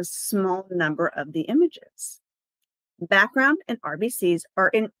only in a small number of the images. Background and RBCs are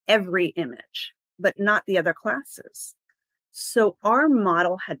in every image, but not the other classes. So our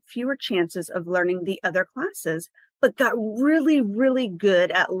model had fewer chances of learning the other classes, but got really, really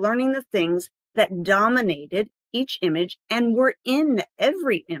good at learning the things that dominated each image and were in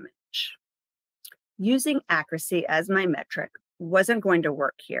every image. Using accuracy as my metric wasn't going to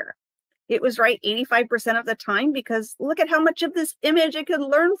work here. It was right 85% of the time because look at how much of this image it could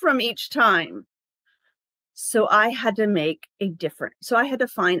learn from each time. So I had to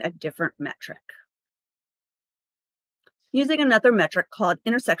find a different metric. Using another metric called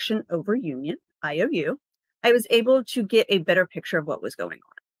intersection over union, IOU, I was able to get a better picture of what was going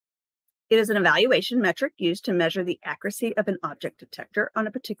on. It is an evaluation metric used to measure the accuracy of an object detector on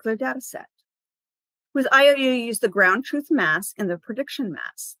a particular data set. With IOU, you use the ground truth mask and the prediction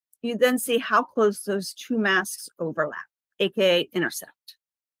mask. You then see how close those two masks overlap, aka intersect.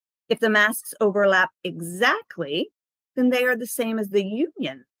 If the masks overlap exactly, then they are the same as the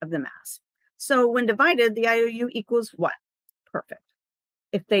union of the mask. So when divided, the IOU equals what? Perfect.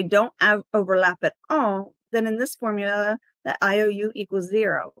 If they don't overlap at all, then in this formula, the IOU equals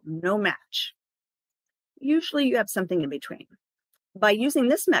 0, no match. Usually you have something in between. By using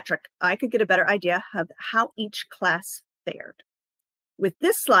this metric, I could get a better idea of how each class fared. With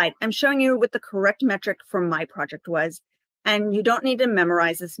this slide, I'm showing you what the correct metric for my project was, and you don't need to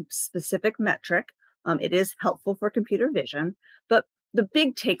memorize this specific metric. It is helpful for computer vision, but the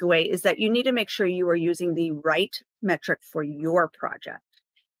big takeaway is that you need to make sure you are using the right metric for your project.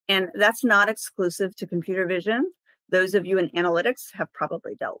 And that's not exclusive to computer vision. Those of you in analytics have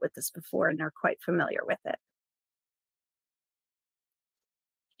probably dealt with this before and are quite familiar with it.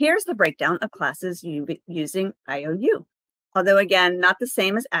 Here's the breakdown of classes using IOU. Although again, not the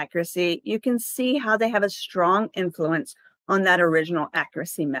same as accuracy, you can see how they have a strong influence on that original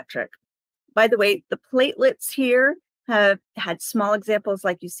accuracy metric. By the way, the platelets here have had small examples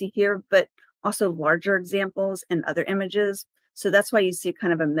like you see here, but also larger examples in other images. So that's why you see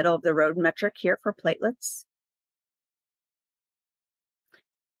kind of a middle of the road metric here for platelets.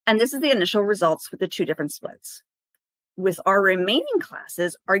 And this is the initial results with the two different splits. With our remaining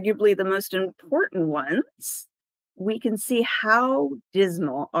classes, arguably the most important ones, we can see how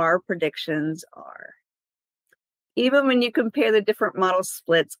dismal our predictions are. Even when you compare the different model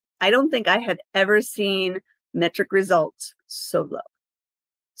splits, I don't think I had ever seen metric results so low.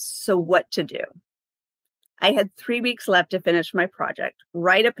 So what to do? I had 3 weeks left to finish my project,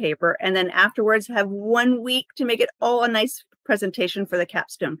 write a paper, and then afterwards have 1 week to make it all a nice presentation for the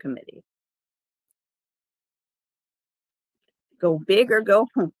capstone committee. Go big or go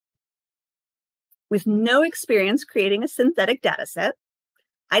home. With no experience creating a synthetic data set,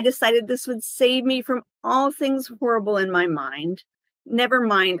 I decided this would save me from all things horrible in my mind. Never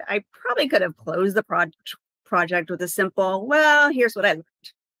mind, I probably could have closed the project with a simple, well, here's what I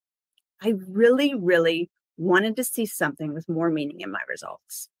learned. I really wanted to see something with more meaning in my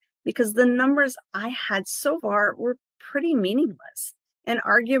results because the numbers I had so far were pretty meaningless and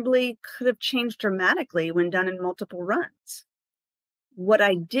arguably could have changed dramatically when done in multiple runs. What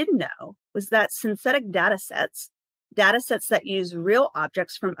I did know was that synthetic data sets that use real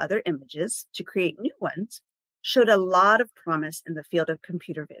objects from other images to create new ones, showed a lot of promise in the field of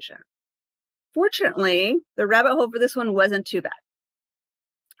computer vision. Fortunately, the rabbit hole for this one wasn't too bad.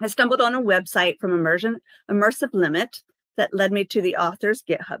 I stumbled on a website from Immersive Limit that led me to the author's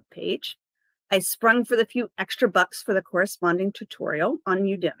GitHub page. I sprung for the few extra bucks for the corresponding tutorial on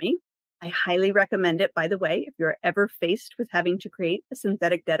Udemy. I highly recommend it, by the way, if you're ever faced with having to create a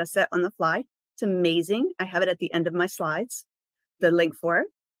synthetic data set on the fly. It's amazing. I have it at the end of my slides, the link for it.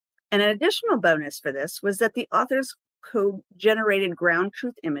 And an additional bonus for this was that the author's code generated ground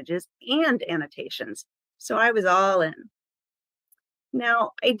truth images and annotations. So I was all in.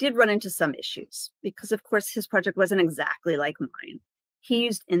 Now, I did run into some issues because, of course, his project wasn't exactly like mine. He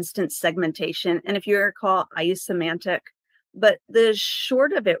used instance segmentation, and if you recall, I used semantic. But the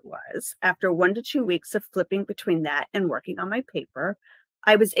short of it was, after 1 to 2 weeks of flipping between that and working on my paper,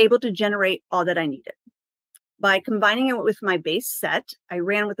 I was able to generate all that I needed. By combining it with my base set, I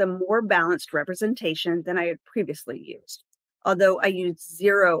ran with a more balanced representation than I had previously used, although I used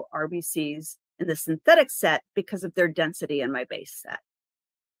 0 RBCs in the synthetic set because of their density in my base set.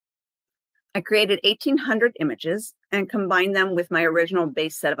 I created 1,800 images and combined them with my original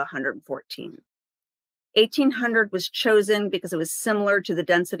base set of 114. 1,800 was chosen because it was similar to the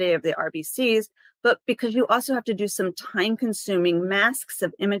density of the RBCs, but because you also have to do some time-consuming masks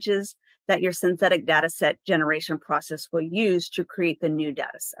of images that your synthetic data set generation process will use to create the new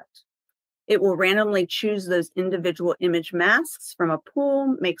data set. It will randomly choose those individual image masks from a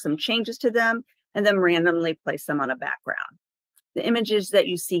pool, make some changes to them, and then randomly place them on a background. The images that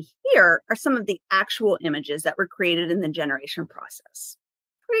you see here are some of the actual images that were created in the generation process.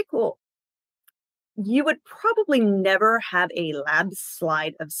 Pretty cool. You would probably never have a lab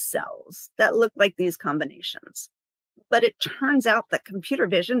slide of cells that look like these combinations. But it turns out that computer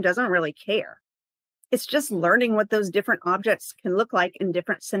vision doesn't really care. It's just learning what those different objects can look like in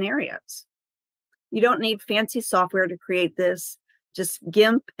different scenarios. You don't need fancy software to create this, just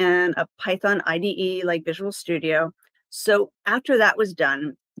GIMP and a Python IDE like Visual Studio. So after that was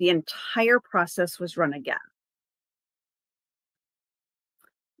done, the entire process was run again.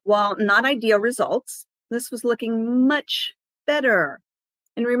 While not ideal results, this was looking much better.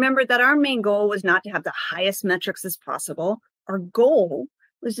 And remember that our main goal was not to have the highest metrics as possible. Our goal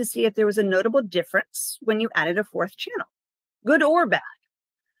was to see if there was a notable difference when you added a 4th channel, good or bad.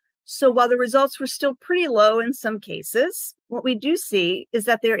 So while the results were still pretty low in some cases, what we do see is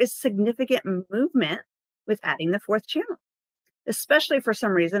that there is significant movement with adding the 4th channel, especially for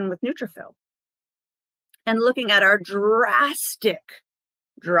some reason with neutrophil. And looking at our drastic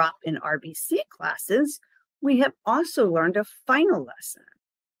drop in RBC classes, we have also learned a final lesson,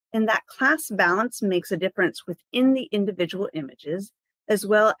 and that class balance makes a difference within the individual images, as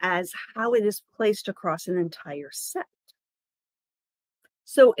well as how it is placed across an entire set.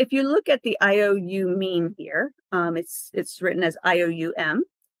 So if you look at the IOU mean here, it's written as IOUM,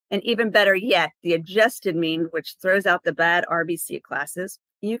 and even better yet, the adjusted mean, which throws out the bad RBC classes,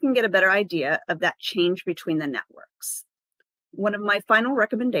 you can get a better idea of that change between the networks. One of my final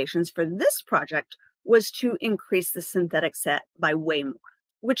recommendations for this project was to increase the synthetic set by way more,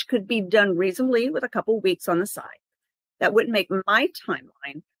 which could be done reasonably with a couple weeks on the side. That wouldn't make my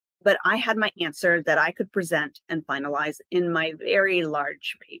timeline, but I had my answer that I could present and finalize in my very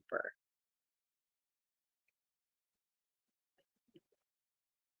large paper.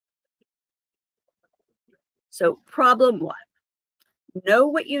 So problem 1, know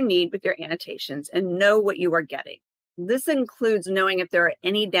what you need with your annotations and know what you are getting. This includes knowing if there are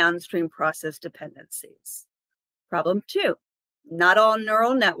any downstream process dependencies. Problem 2, not all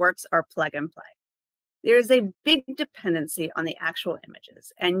neural networks are plug and play. There is a big dependency on the actual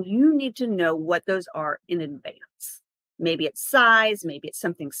images, and you need to know what those are in advance. Maybe it's size, maybe it's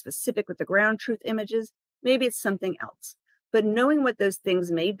something specific with the ground truth images, maybe it's something else. But knowing what those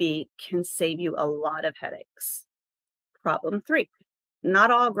things may be can save you a lot of headaches. Problem 3,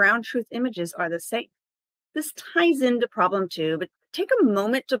 not all ground truth images are the same. This ties into problem 2, but take a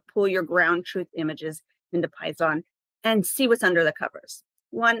moment to pull your ground truth images into Python and see what's under the covers.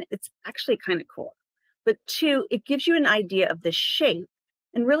 1, it's actually kind of cool. But 2, it gives you an idea of the shape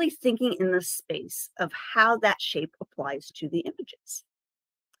and really thinking in the space of how that shape applies to the images.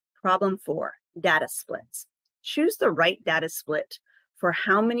 Problem 4, data splits. Choose the right data split for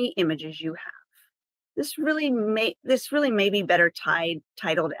how many images you have. This really may be better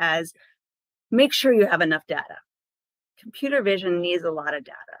titled as make sure you have enough data. Computer vision needs a lot of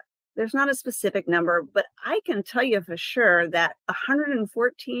data. There's not a specific number, but I can tell you for sure that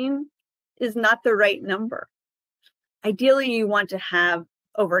 114 is not the right number. Ideally, you want to have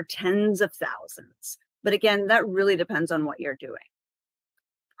over tens of thousands. But again, that really depends on what you're doing.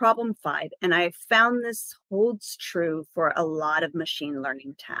 Problem 5, and I found this holds true for a lot of machine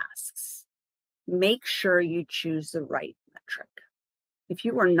learning tasks. Make sure you choose the right metric. If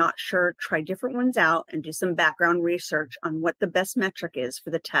you are not sure, try different ones out and do some background research on what the best metric is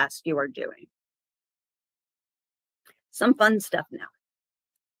for the task you are doing. Some fun stuff now.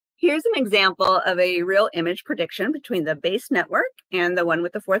 Here's an example of a real image prediction between the base network and the one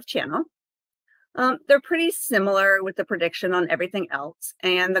with the 4th channel. They're pretty similar with the prediction on everything else,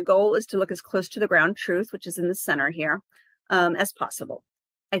 and the goal is to look as close to the ground truth, which is in the center here, as possible.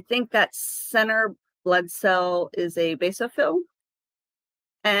 I think that center blood cell is a basophil,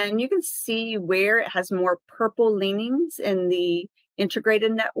 and you can see where it has more purple leanings in the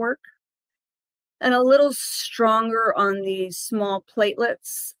integrated network and a little stronger on the small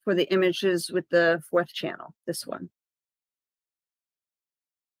platelets for the images with the 4th channel, this one.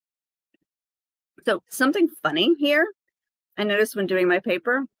 So something funny here, I noticed when doing my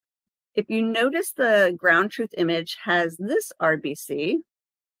paper, if you notice the ground truth image has this RBC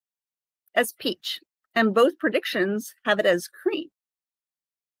as peach, and both predictions have it as cream.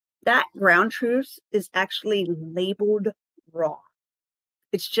 That ground truth is actually labeled wrong.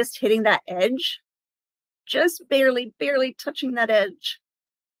 It's just hitting that edge, just barely touching that edge.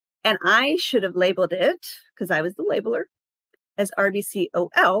 And I should have labeled it, because I was the labeler, as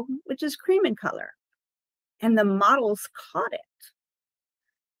RBCOL, which is cream in color. And the models caught it.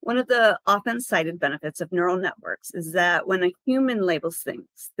 One of the often cited benefits of neural networks is that when a human labels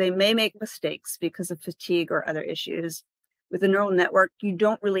things, they may make mistakes because of fatigue or other issues. With a neural network, you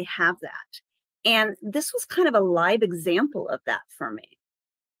don't really have that. And this was kind of a live example of that for me.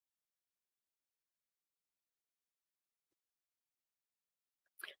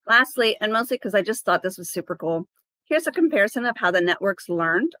 Lastly, and mostly because I just thought this was super cool, here's a comparison of how the networks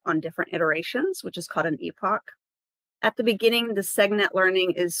learned on different iterations, which is called an epoch. At the beginning, the segnet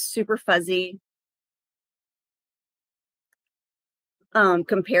learning is super fuzzy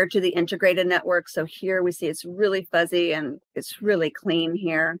compared to the integrated network. So here we see it's really fuzzy and it's really clean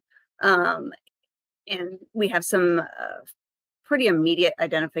here. And we have some pretty immediate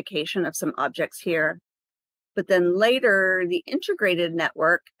identification of some objects here. But then later, the integrated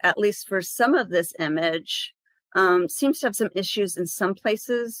network, at least for some of this image, seems to have some issues in some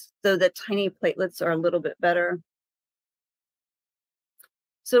places, though the tiny platelets are a little bit better.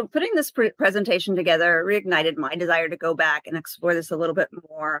 So putting this presentation together reignited my desire to go back and explore this a little bit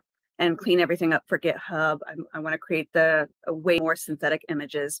more and clean everything up for GitHub. I want to create a way more synthetic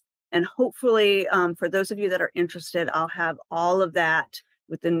images. And hopefully, for those of you that are interested, I'll have all of that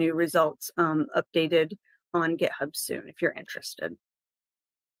with the new results updated on GitHub soon, if you're interested.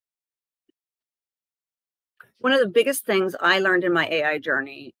 One of the biggest things I learned in my AI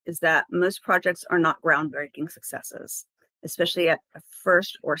journey is that most projects are not groundbreaking successes, especially at a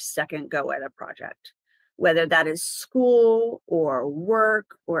first or second go at a project, whether that is school or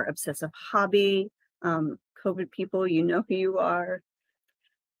work or obsessive hobby. COVID people, you know who you are.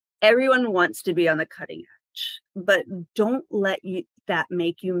 Everyone wants to be on the cutting edge, but don't let that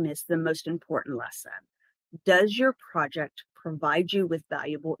make you miss the most important lesson. Does your project provide you with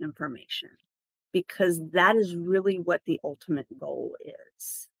valuable information? Because that is really what the ultimate goal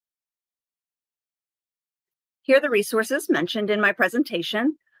is. Here are the resources mentioned in my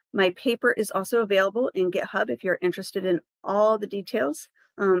presentation. My paper is also available in GitHub if you're interested in all the details.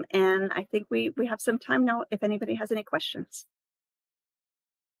 And I think we have some time now if anybody has any questions.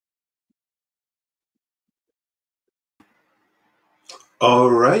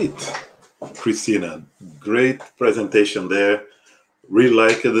 All right, Kristina, great presentation there. Really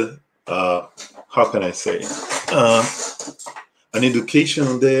liked it. How can I say? An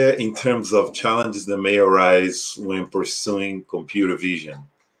education there in terms of challenges that may arise when pursuing computer vision.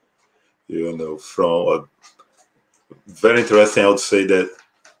 You know, from very interesting, I would say that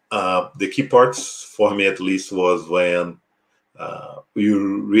the key parts for me at least was when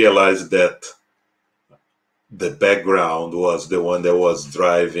you realize that the background was the one that was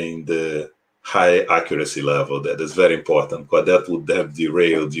driving the high accuracy level. That is very important, because that would have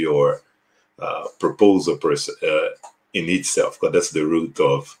derailed your proposal in itself, because that's the root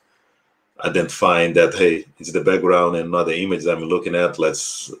of identifying that, hey, it's the background and not the image I'm looking at.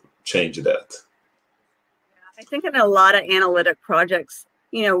 Let's change that. I think in a lot of analytic projects,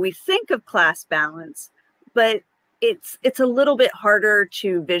 we think of class balance, but it's a little bit harder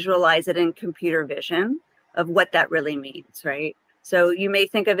to visualize it in computer vision of what that really means, right? So you may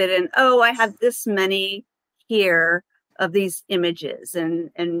think of it in, oh, I have this many here of these images,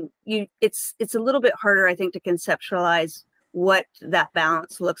 and it's a little bit harder, I think, to conceptualize what that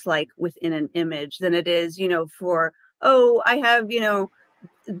balance looks like within an image than it is, for, oh, I have,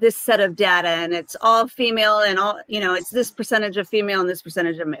 this set of data and it's all female and all, it's this percentage of female and this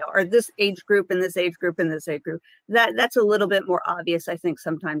percentage of male, or this age group and this age group and this age group. That's a little bit more obvious, I think,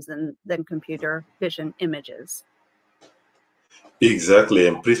 sometimes than computer vision images. Exactly,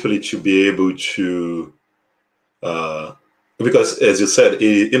 and principally to be able to, because as you said,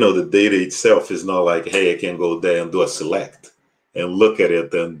 the data itself is not like, hey, I can go there and do a select and look at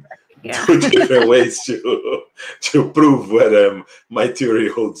it and do different ways to prove whether my theory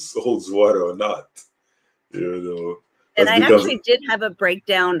holds water or not. And I actually did have a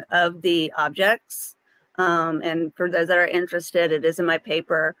breakdown of the objects. And for those that are interested, it is in my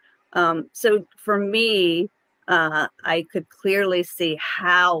paper. So for me, I could clearly see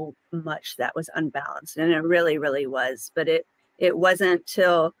how much that was unbalanced, and it really, really was. But it wasn't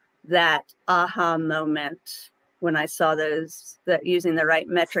till that aha moment when I saw that using the right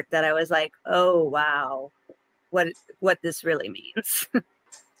metric that I was like, oh wow, what this really means.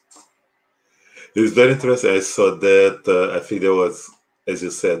 It's very interesting. I saw that. I think there was, as you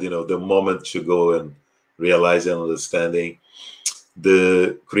said, the moment to go and realize and understanding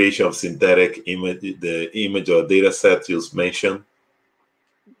the creation of synthetic image, the image or data set you mentioned.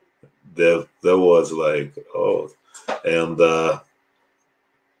 There was like, oh, and the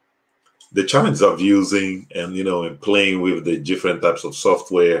challenge of using and playing with the different types of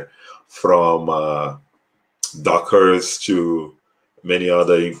software, from Dockers to many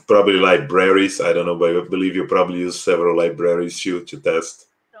other, probably libraries. I don't know, but I believe you probably use several libraries to test.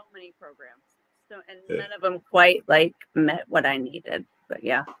 So many programs. And none of them quite met what I needed. But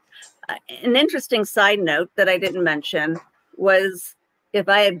yeah, an interesting side note that I didn't mention was if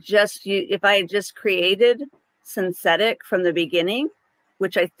I had just created synthetic from the beginning,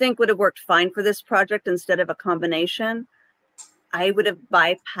 which I think would have worked fine for this project instead of a combination, I would have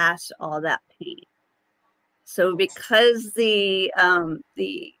bypassed all that pain. So because the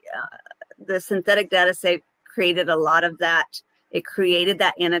synthetic data set created a lot of that, it created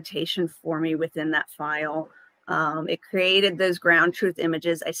that annotation for me within that file. It created those ground truth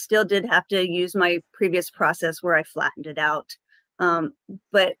images. I still did have to use my previous process where I flattened it out.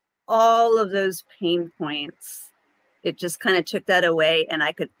 But all of those pain points, it just kind of took that away, and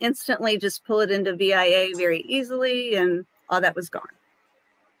I could instantly just pull it into VIA very easily, and all that was gone.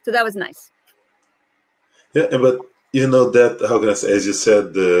 So that was nice. Yeah, but that, how can I say, as you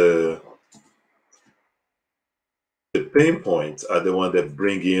said, the pain points are the one that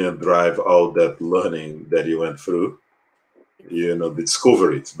bring in and drive all that learning that you went through. The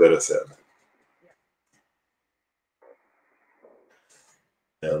discovery, it's better said.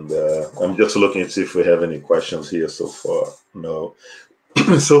 And I'm just looking to see if we have any questions here so far. No.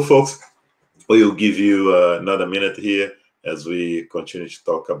 So, folks, we'll give you another minute here as we continue to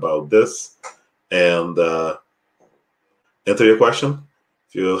talk about this, and enter your question.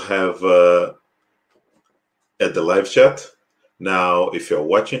 If you have at the live chat. Now, if you're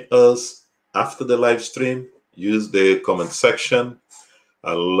watching us after the live stream, use the comment section.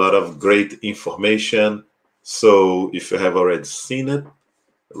 A lot of great information. So if you have already seen it,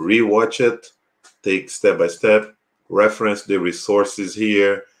 rewatch it, take step by step, reference the resources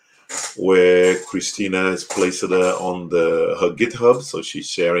here where Kristina has placed it on her GitHub. So she's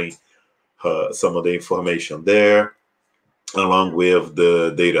sharing some of the information there, along with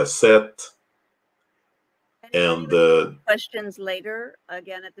the data set. And questions later,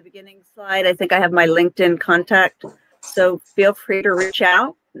 again, at the beginning slide, I think I have my LinkedIn contact. So feel free to reach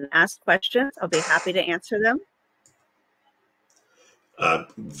out and ask questions. I'll be happy to answer them.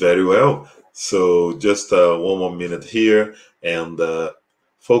 Very well. So just 1 more minute here. And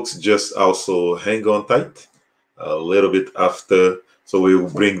folks, just also hang on tight a little bit after. So we will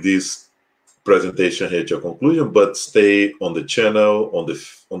bring this presentation here to a conclusion, but stay on the channel, on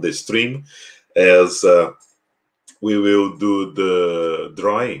the stream, as we will do the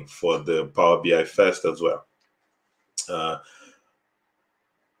drawing for the Power BI Fest as well.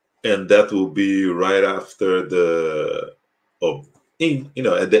 and that will be right after the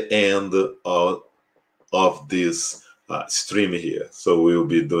at the end of this stream here. So we'll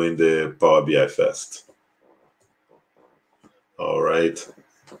be doing the Power BI Fest. All right.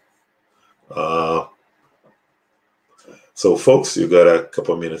 So folks, you got a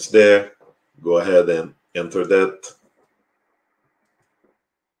couple minutes there. Go ahead and enter that.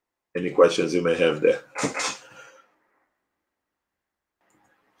 Any questions you may have there.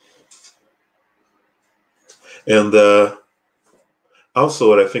 And also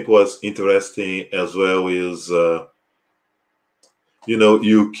what I think was interesting as well is,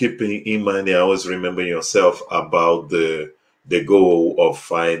 you keeping in mind, I always remember yourself about the goal of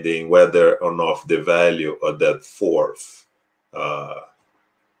finding whether or not the value of that fourth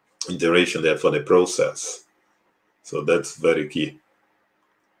iteration there for the process. So that's very key.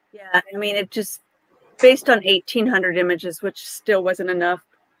 Yeah, I mean, it just based on 1,800 images, which still wasn't enough,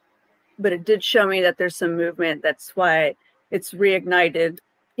 but it did show me that there's some movement. That's why it's reignited,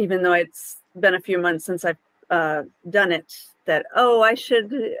 even though it's been a few months since I've done it. That, I should,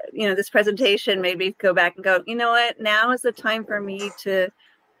 this presentation, maybe go back and go, you know what, now is the time for me to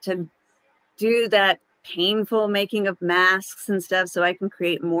do that painful making of masks and stuff so I can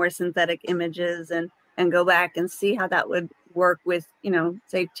create more synthetic images and go back and see how that would work with,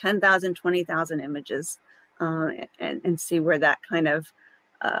 say 10,000, 20,000 images and see where that kind of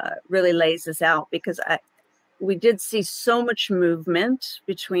really lays this out, because we did see so much movement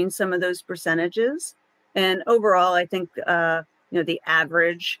between some of those percentages. And overall, I think, the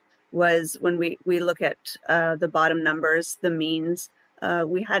average was, when we look at the bottom numbers, the means,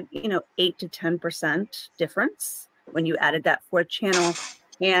 we had, 8 to 10% difference when you added that fourth channel.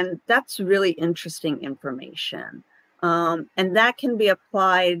 And that's really interesting information. And that can be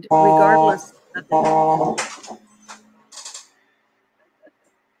applied regardless of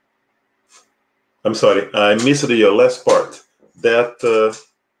I'm sorry, I missed your last part. That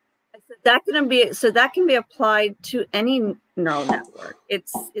that can be applied to any neural network.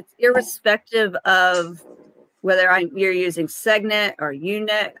 It's irrespective of whether you're using SegNet or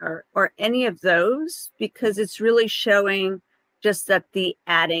UNet or any of those, because it's really showing just that the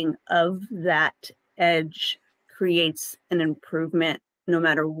adding of that edge creates an improvement no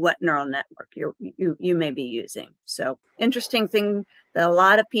matter what neural network you may be using. So interesting thing that a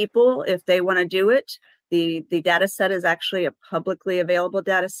lot of people, if they want to do it, the data set is actually a publicly available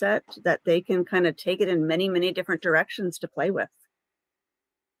data set that they can kind of take it in many, many different directions to play with.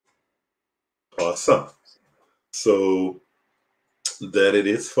 awesome. So that it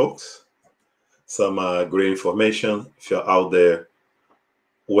is, folks. Some great information. If you're out there,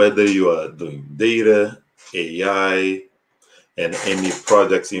 whether you are doing data, AI, and any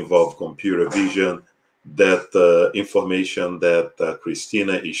projects involve computer vision, that information that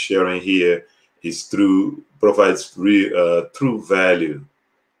Kristina is sharing here provides true value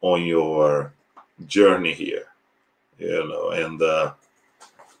on your journey here. And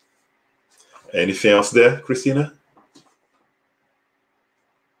anything else there, Kristina?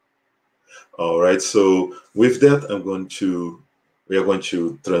 All right, so with that, we are going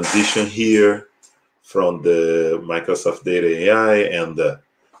to transition here from the Microsoft Data AI, and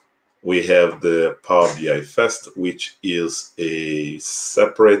we have the Power BI Fest, which is a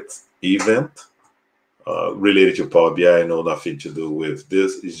separate event related to Power BI. No, nothing to do with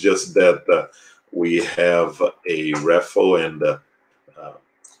this. It's just that we have a raffle, and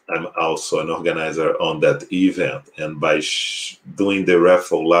I'm also an organizer on that event. And by doing the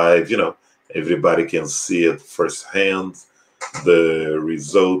raffle live, everybody can see it firsthand, the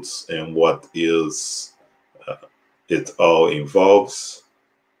results and what is it all involves,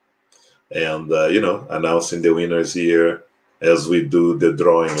 and announcing the winners here as we do the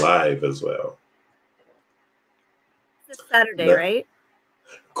drawing live as well. This Saturday, right?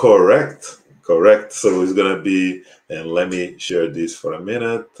 Correct. So it's gonna be, and let me share this for a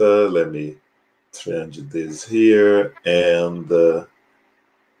minute. Let me change this here, and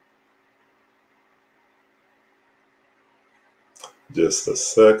just a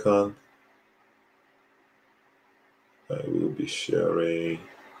second. I will be sharing.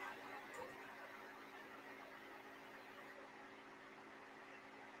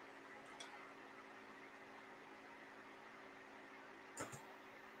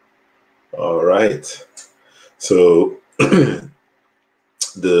 All right. So the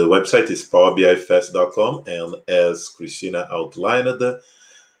website is powerbifest.com, and as Kristina outlined,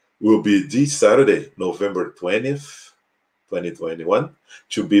 will be this Saturday, November 20th, 2021.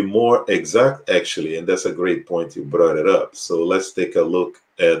 To be more exact, actually, and that's a great point, you brought it up. So let's take a look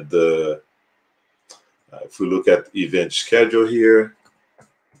at if we look at event schedule here,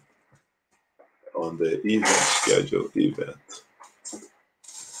 on the event schedule,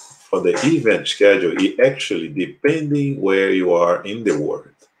 for the event schedule, it actually depending where you are in the world.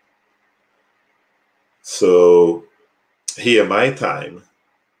 So here my time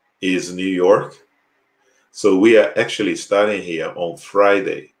is New York. So we are actually starting here on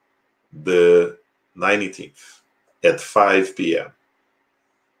Friday, the 19th at 5 p.m.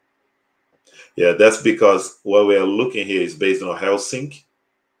 Yeah, that's because what we are looking here is based on Helsinki.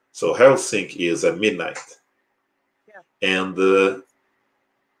 So Helsinki is at midnight. Yeah. And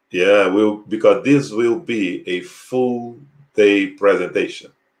yeah, because this will be a full day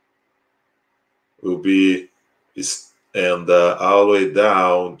presentation. Will be and all the way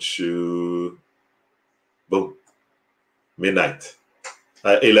down to boom, midnight,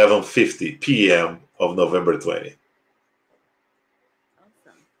 11:50 p.m. of November 20.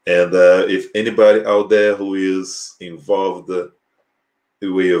 Awesome. And if anybody out there who is involved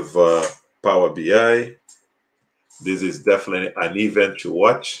with Power BI, this is definitely an event to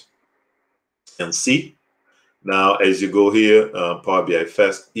watch and see. Now, as you go here, Power BI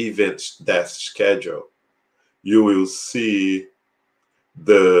Fest event dash schedule, you will see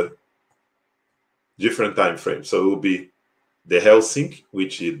the different time frames. So it will be the Helsinki,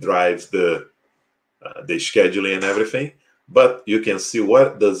 which it drives the scheduling and everything. But you can see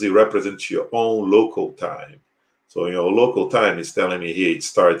what does it represent to your own local time. So your local time is telling me here it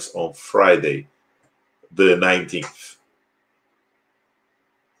starts on Friday, the 19th.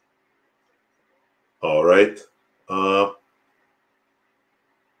 All right.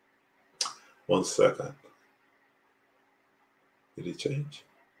 One second. Did it change?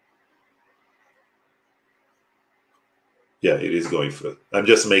 Yeah, it is going through. I'm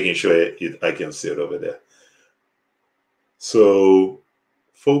just making sure I can see it over there. So,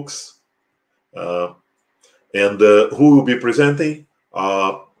 folks, and who will be presenting?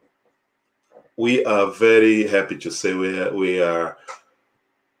 We are very happy to say we are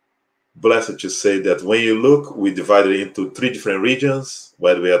blessed to say that when you look, we divided into 3 different regions.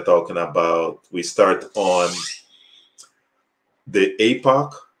 What we are talking about, we start on the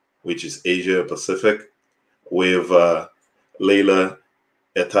APAC, which is Asia Pacific, with Leila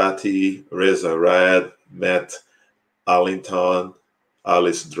Etati, Reza Rad, Matt Allington,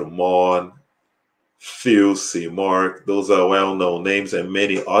 Alice Drummond, Phil C. Mark. Those are well-known names and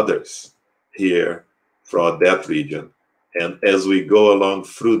many others here from that region. And as we go along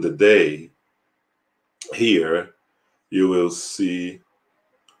through the day here, you will see,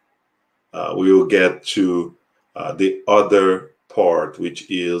 we will get to the other part, which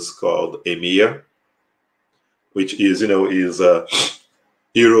is called EMEA, which is,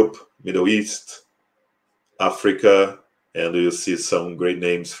 Europe, Middle East, Africa, and you'll see some great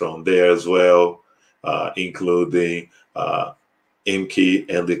names from there as well, including Imke,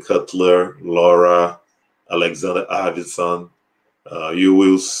 Andy Cutler, Laura, Alexander Arvidsson. You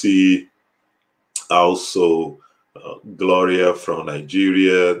will see also Gloria from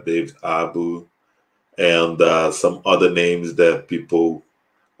Nigeria, David Abu, and some other names that people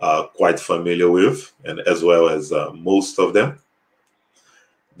are quite familiar with, and as well as most of them.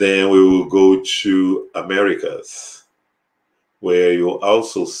 Then we will go to Americas, where you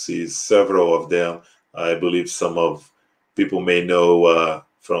also see several of them. I believe some of people may know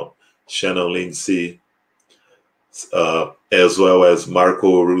from Shannon Lindsay, as well as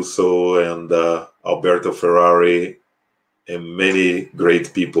Marco Russo and Alberto Ferrari, and many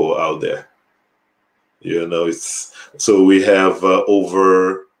great people out there. So we have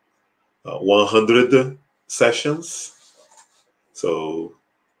over 100 sessions. So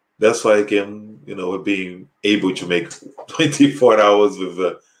that's why again, being able to make 24 hours with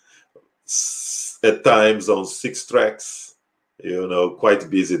at times on 6 tracks, quite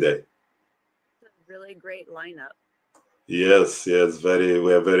busy day. It's a really great lineup. Yes, we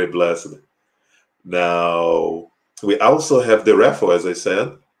are very blessed. Now, we also have the raffle, as I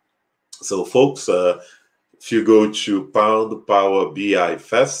said. So folks, if you go to Pound Power BI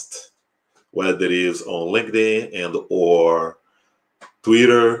Fest, whether it is on LinkedIn and or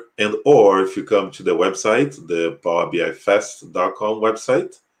Twitter, and or if you come to the website, the powerbifest.com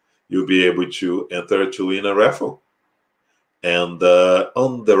website, you'll be able to enter to win a raffle. And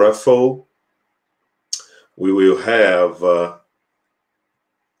on the raffle, we will have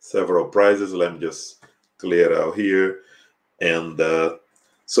several prizes. Let me just clear it out here. And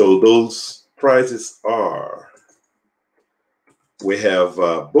so those prizes are, we have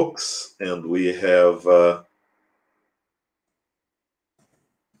books, and we have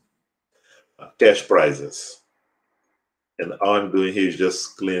cash prizes. And all I'm doing here is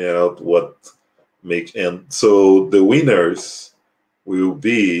just cleaning out what makes, and so the winners will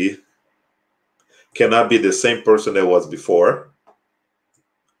be cannot be the same person that was before.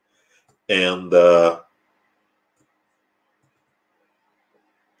 And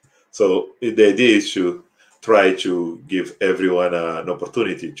so the idea is to try to give everyone an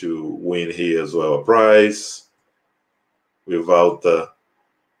opportunity to win here as well, a prize without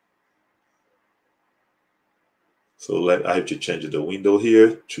so I have to change the window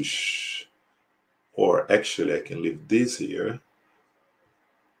here to or actually I can leave this here,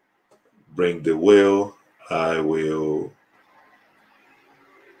 bring the wheel. I will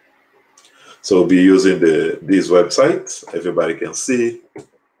so be using these websites. Everybody can see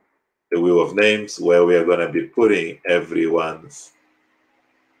the wheel of names where we are going to be putting everyone's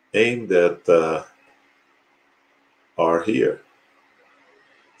name that are here.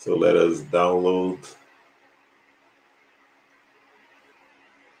 So let us download.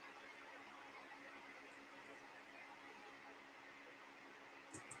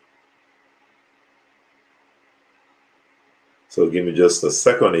 So give me just a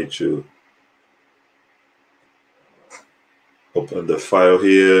second to open the file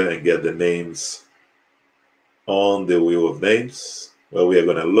here and get the names on the wheel of names where we are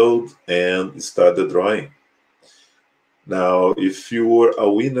going to load and start the drawing. Now, if you were a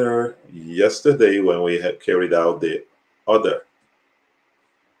winner yesterday when we had carried out the other,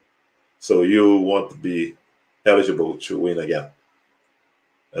 so you won't be eligible to win again,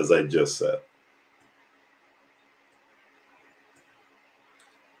 as I just said.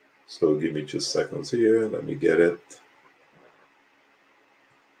 So give me 2 seconds here. Let me get it.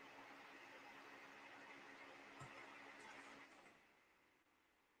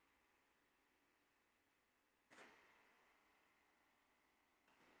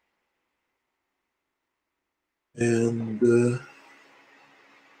 And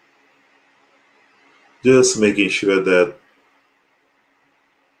just making sure that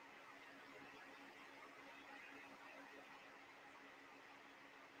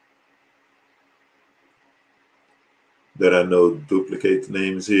there are no duplicate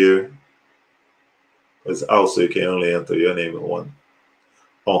names here. Because also you can only enter your name in one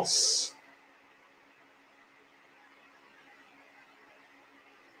once.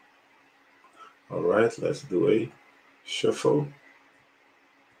 All right, let's do a shuffle.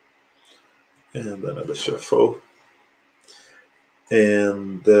 And another shuffle.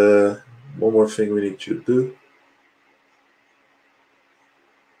 And one more thing we need to do.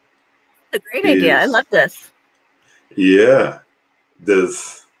 A great idea. I love this. Yeah,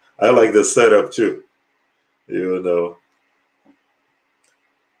 I like the setup too. You know.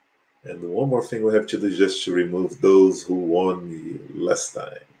 And one more thing we have to do is just to remove those who won the last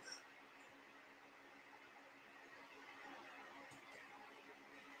time.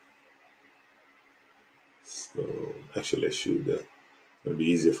 So actually, I should. It'll be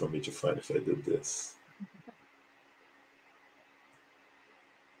easier for me to find if I did this.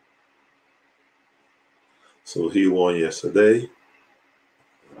 So he won yesterday.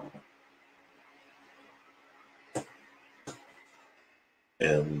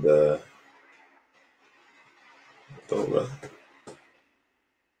 And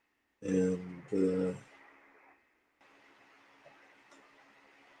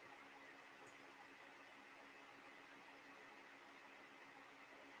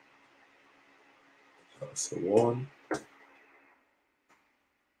and so on.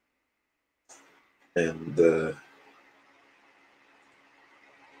 And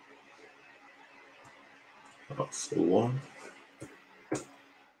so on.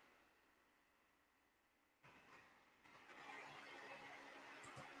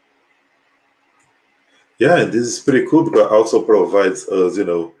 Yeah, and this is pretty cool because it also provides us,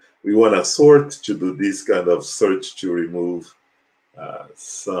 we want to sort to do this kind of search to remove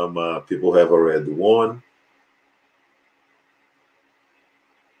some people have already won.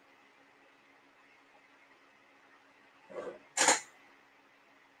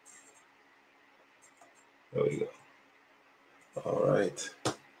 There we go. All right.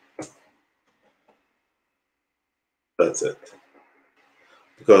 That's it.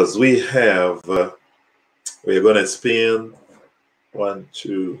 Because we have, we're going to spin 1,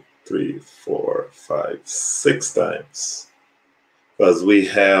 2, 3, 4, 5, 6 times. Because we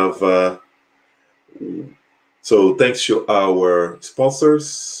have, so thanks to our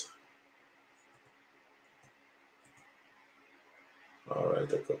sponsors. All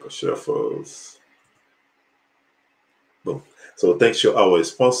right, a couple shuffles. Boom. So thanks to our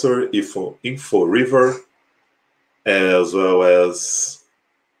sponsor, Info River, as well as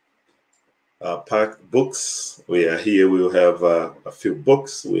Pack Books. We are here. We'll have a few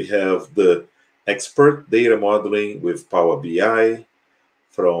books. We have the Expert Data Modeling with Power BI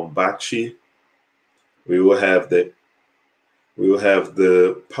from Bachi. We will have the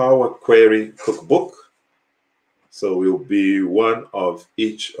Power Query Cookbook. So we'll be one of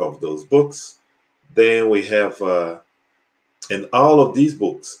each of those books. Then we have, and all of these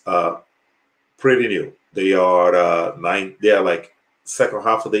books are pretty new. They are they are like second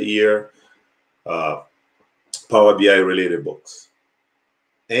half of the year Power BI related books.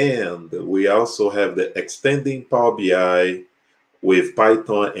 And we also have the Extending Power BI with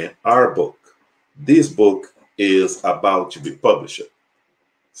Python and R book. This book is about to be published.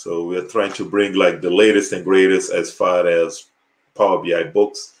 So we're trying to bring like the latest and greatest as far as Power BI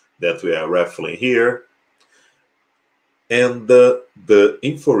books that we are referring here. And the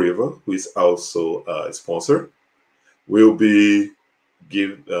InfoRiver, who is also a sponsor, will be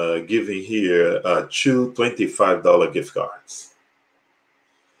giving here two $25 gift cards.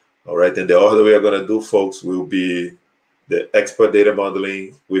 All right, and the order we are going to do, folks, will be the Expert Data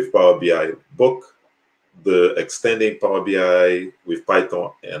Modeling with Power BI book, the Extending Power BI with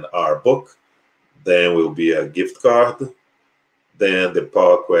Python and R book, then will be a gift card, then the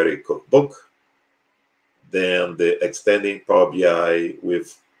Power Query Cookbook, then the Extending Power BI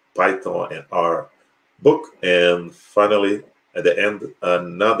with Python and R book, and finally, at the end,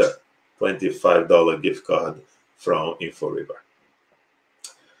 another $25 gift card from InfoRiver.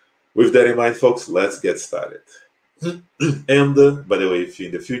 With that in mind, folks, let's get started. And by the way, if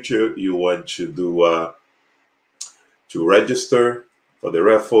in the future you want to do to register for the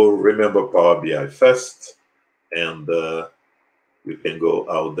raffle, remember Power BI Fest, and you can go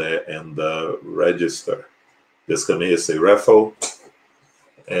out there and register. Just come here, say raffle,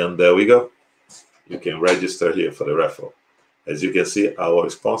 and there we go. You can register here for the raffle. As you can see, our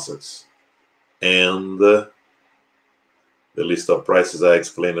sponsors and the list of prices I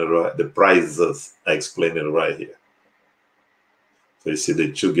explained it right. The prizes I explained it right here. So you see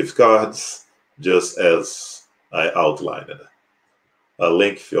the two gift cards, just as I outlined it. A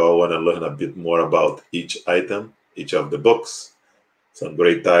link if you all want to learn a bit more about each item, each of the books. Some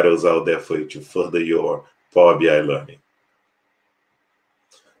great titles out there for you to further your Power BI learning.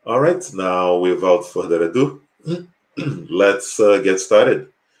 All right, now without further ado, let's get started.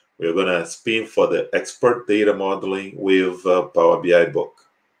 We're going to spin for the Expert Data Modeling with Power BI book.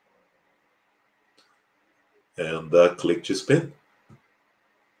 And click to spin.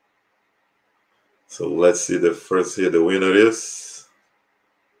 So let's see the first here. The winner is,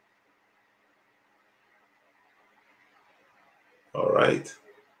 all right,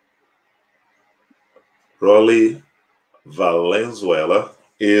 Rolly Valenzuela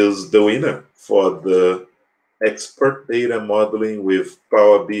is the winner for the Expert Data Modeling with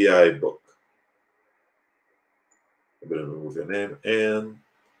Power BI book. I'm going to remove your name. And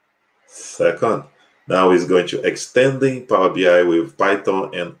second, now he's going to Extending Power BI with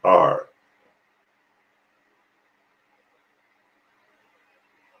Python and R.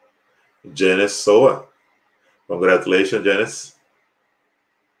 Janice Soa. Congratulations, Janice.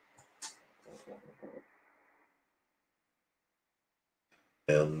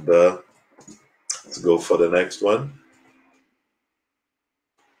 And let's go for the next one.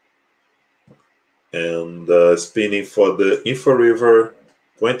 And spinning for the InfoRiver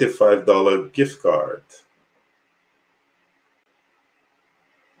 $25 gift card.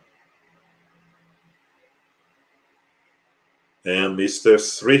 And Mr.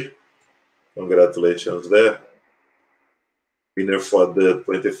 Sri, congratulations there. Winner for the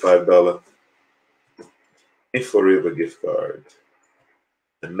 $25 InfoRiver gift card.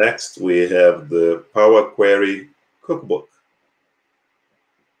 And next we have the Power Query Cookbook.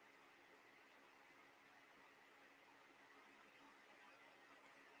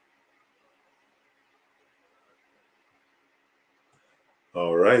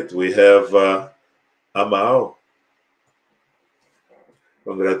 All right, we have Amal.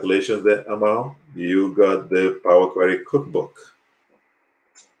 Congratulations there, Amal. You got the Power Query Cookbook.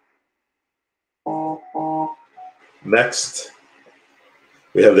 Next,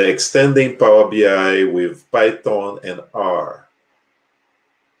 we have the Extending Power BI with Python and R.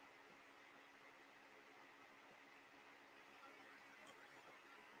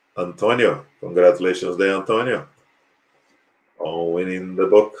 Antonio, congratulations there, Antonio, on winning the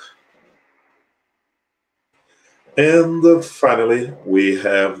book. And finally, we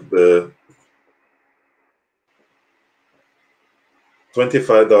have the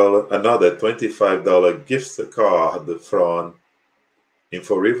 $25, another $25 gift card from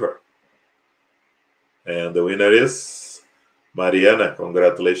InfoRiver. And the winner is Mariana.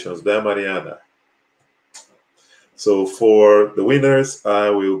 Congratulations there, Mariana. So for the winners, I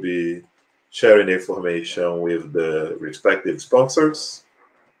will be sharing information with the respective sponsors,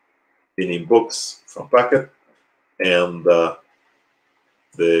 meaning books from Packet, and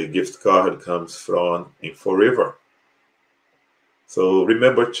the gift card comes from InfoRiver. So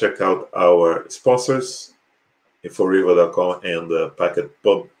remember, check out our sponsors, InfoRiver.com and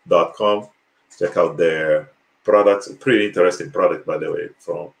PacketPub.com. Check out their products. Pretty interesting product, by the way,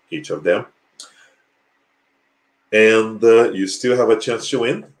 from each of them. And you still have a chance to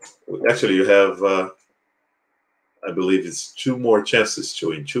win. Actually, you have, I believe it's 2 more chances to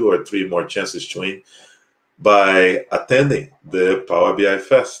win, 2 or 3 more chances to win by attending the Power BI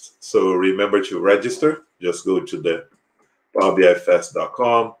Fest. So remember to register. Just go to the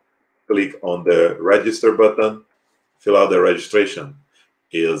PowerBIFest.com, click on the register button, fill out the registration.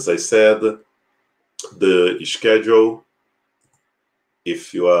 As I said, the schedule,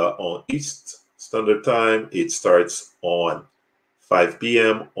 if you are on East Standard Time, it starts on 5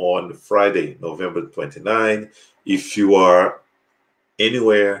 p.m. on Friday, November 29. If you are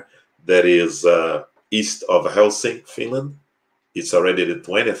anywhere that is east of Helsinki, Finland, it's already the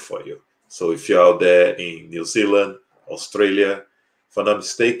 20th for you. So if you're out there in New Zealand, Australia, if I'm not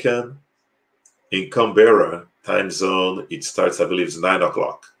mistaken, in Canberra time zone, it starts, I believe, it's 9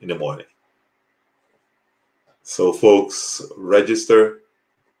 o'clock in the morning. So folks, register.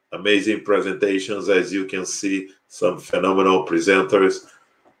 Amazing presentations, as you can see, some phenomenal presenters.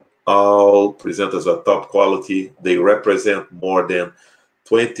 All presenters are top quality. They represent more than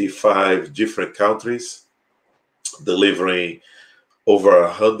 25 different countries, delivering over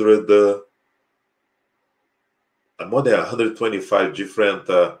more than 125 different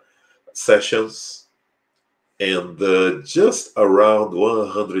sessions, and just around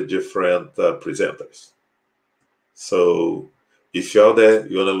 100 different presenters. So if you're out there,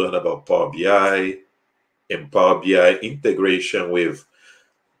 you want to learn about Power BI and Power BI integration with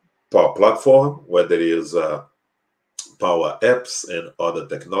Power Platform, whether it is Power Apps and other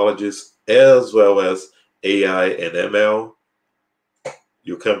technologies, as well as AI and ML,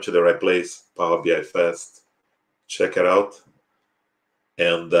 you come to the right place, Power BI Fest. Check it out.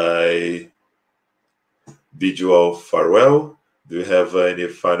 And I bid you all farewell. Do you have any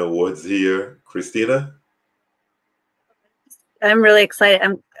final words here, Kristina? I'm really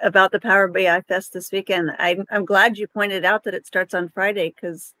excited about the Power BI Fest this weekend. I'm glad you pointed out that it starts on Friday,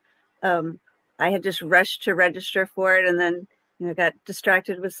 because I had just rushed to register for it and then got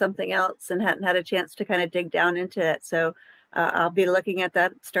distracted with something else and hadn't had a chance to kind of dig down into it. So I'll be looking at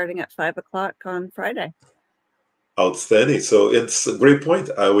that starting at 5 o'clock on Friday. Outstanding. So it's a great point.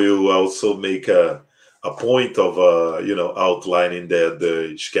 I will also make a point of outlining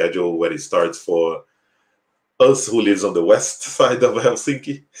the schedule where it starts for us who lives on the west side of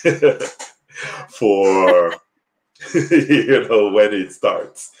Helsinki for when it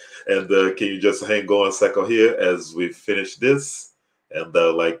starts. And can you just hang on a second here as we finish this, and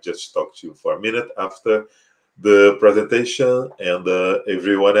just talk to you for a minute after the presentation. And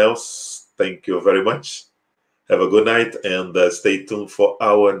everyone else, thank you very much. Have a good night, and stay tuned for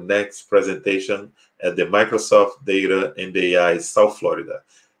our next presentation at the Microsoft Data and AI South Florida.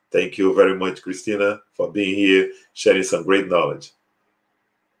 Thank you very much, Kristina, for being here, sharing some great knowledge.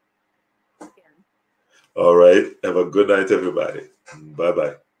 All right. Have a good night, everybody.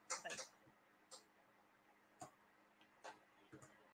 Bye-bye.